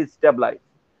 इनके स्टेबलाइज।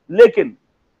 लेकिन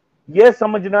ये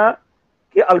समझना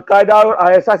कि अलकायदा और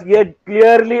आईएसआई ये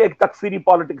क्लियरली एक तकफीरी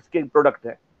पॉलिटिक्स के प्रोडक्ट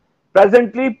है।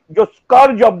 प्रेजेंटली जो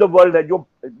स्कॉर्ज ऑफ द वर्ल्ड है,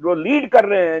 जो लीड कर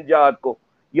रहे हैं जिहाद को,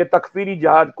 ये तकफीरी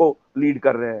जिहाद को लीड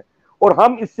कर रहे हैं, और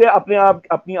हम इससे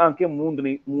अपनी आंखें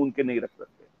मूंद के नहीं रख सकते।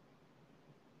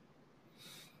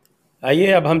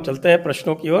 आइए अब हम चलते हैं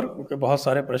प्रश्नों की ओर, क्योंकि बहुत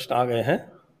सारे प्रश्न आ गए हैं।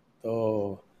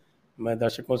 तो मैं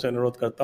दर्शकों से अनुरोध करता हूं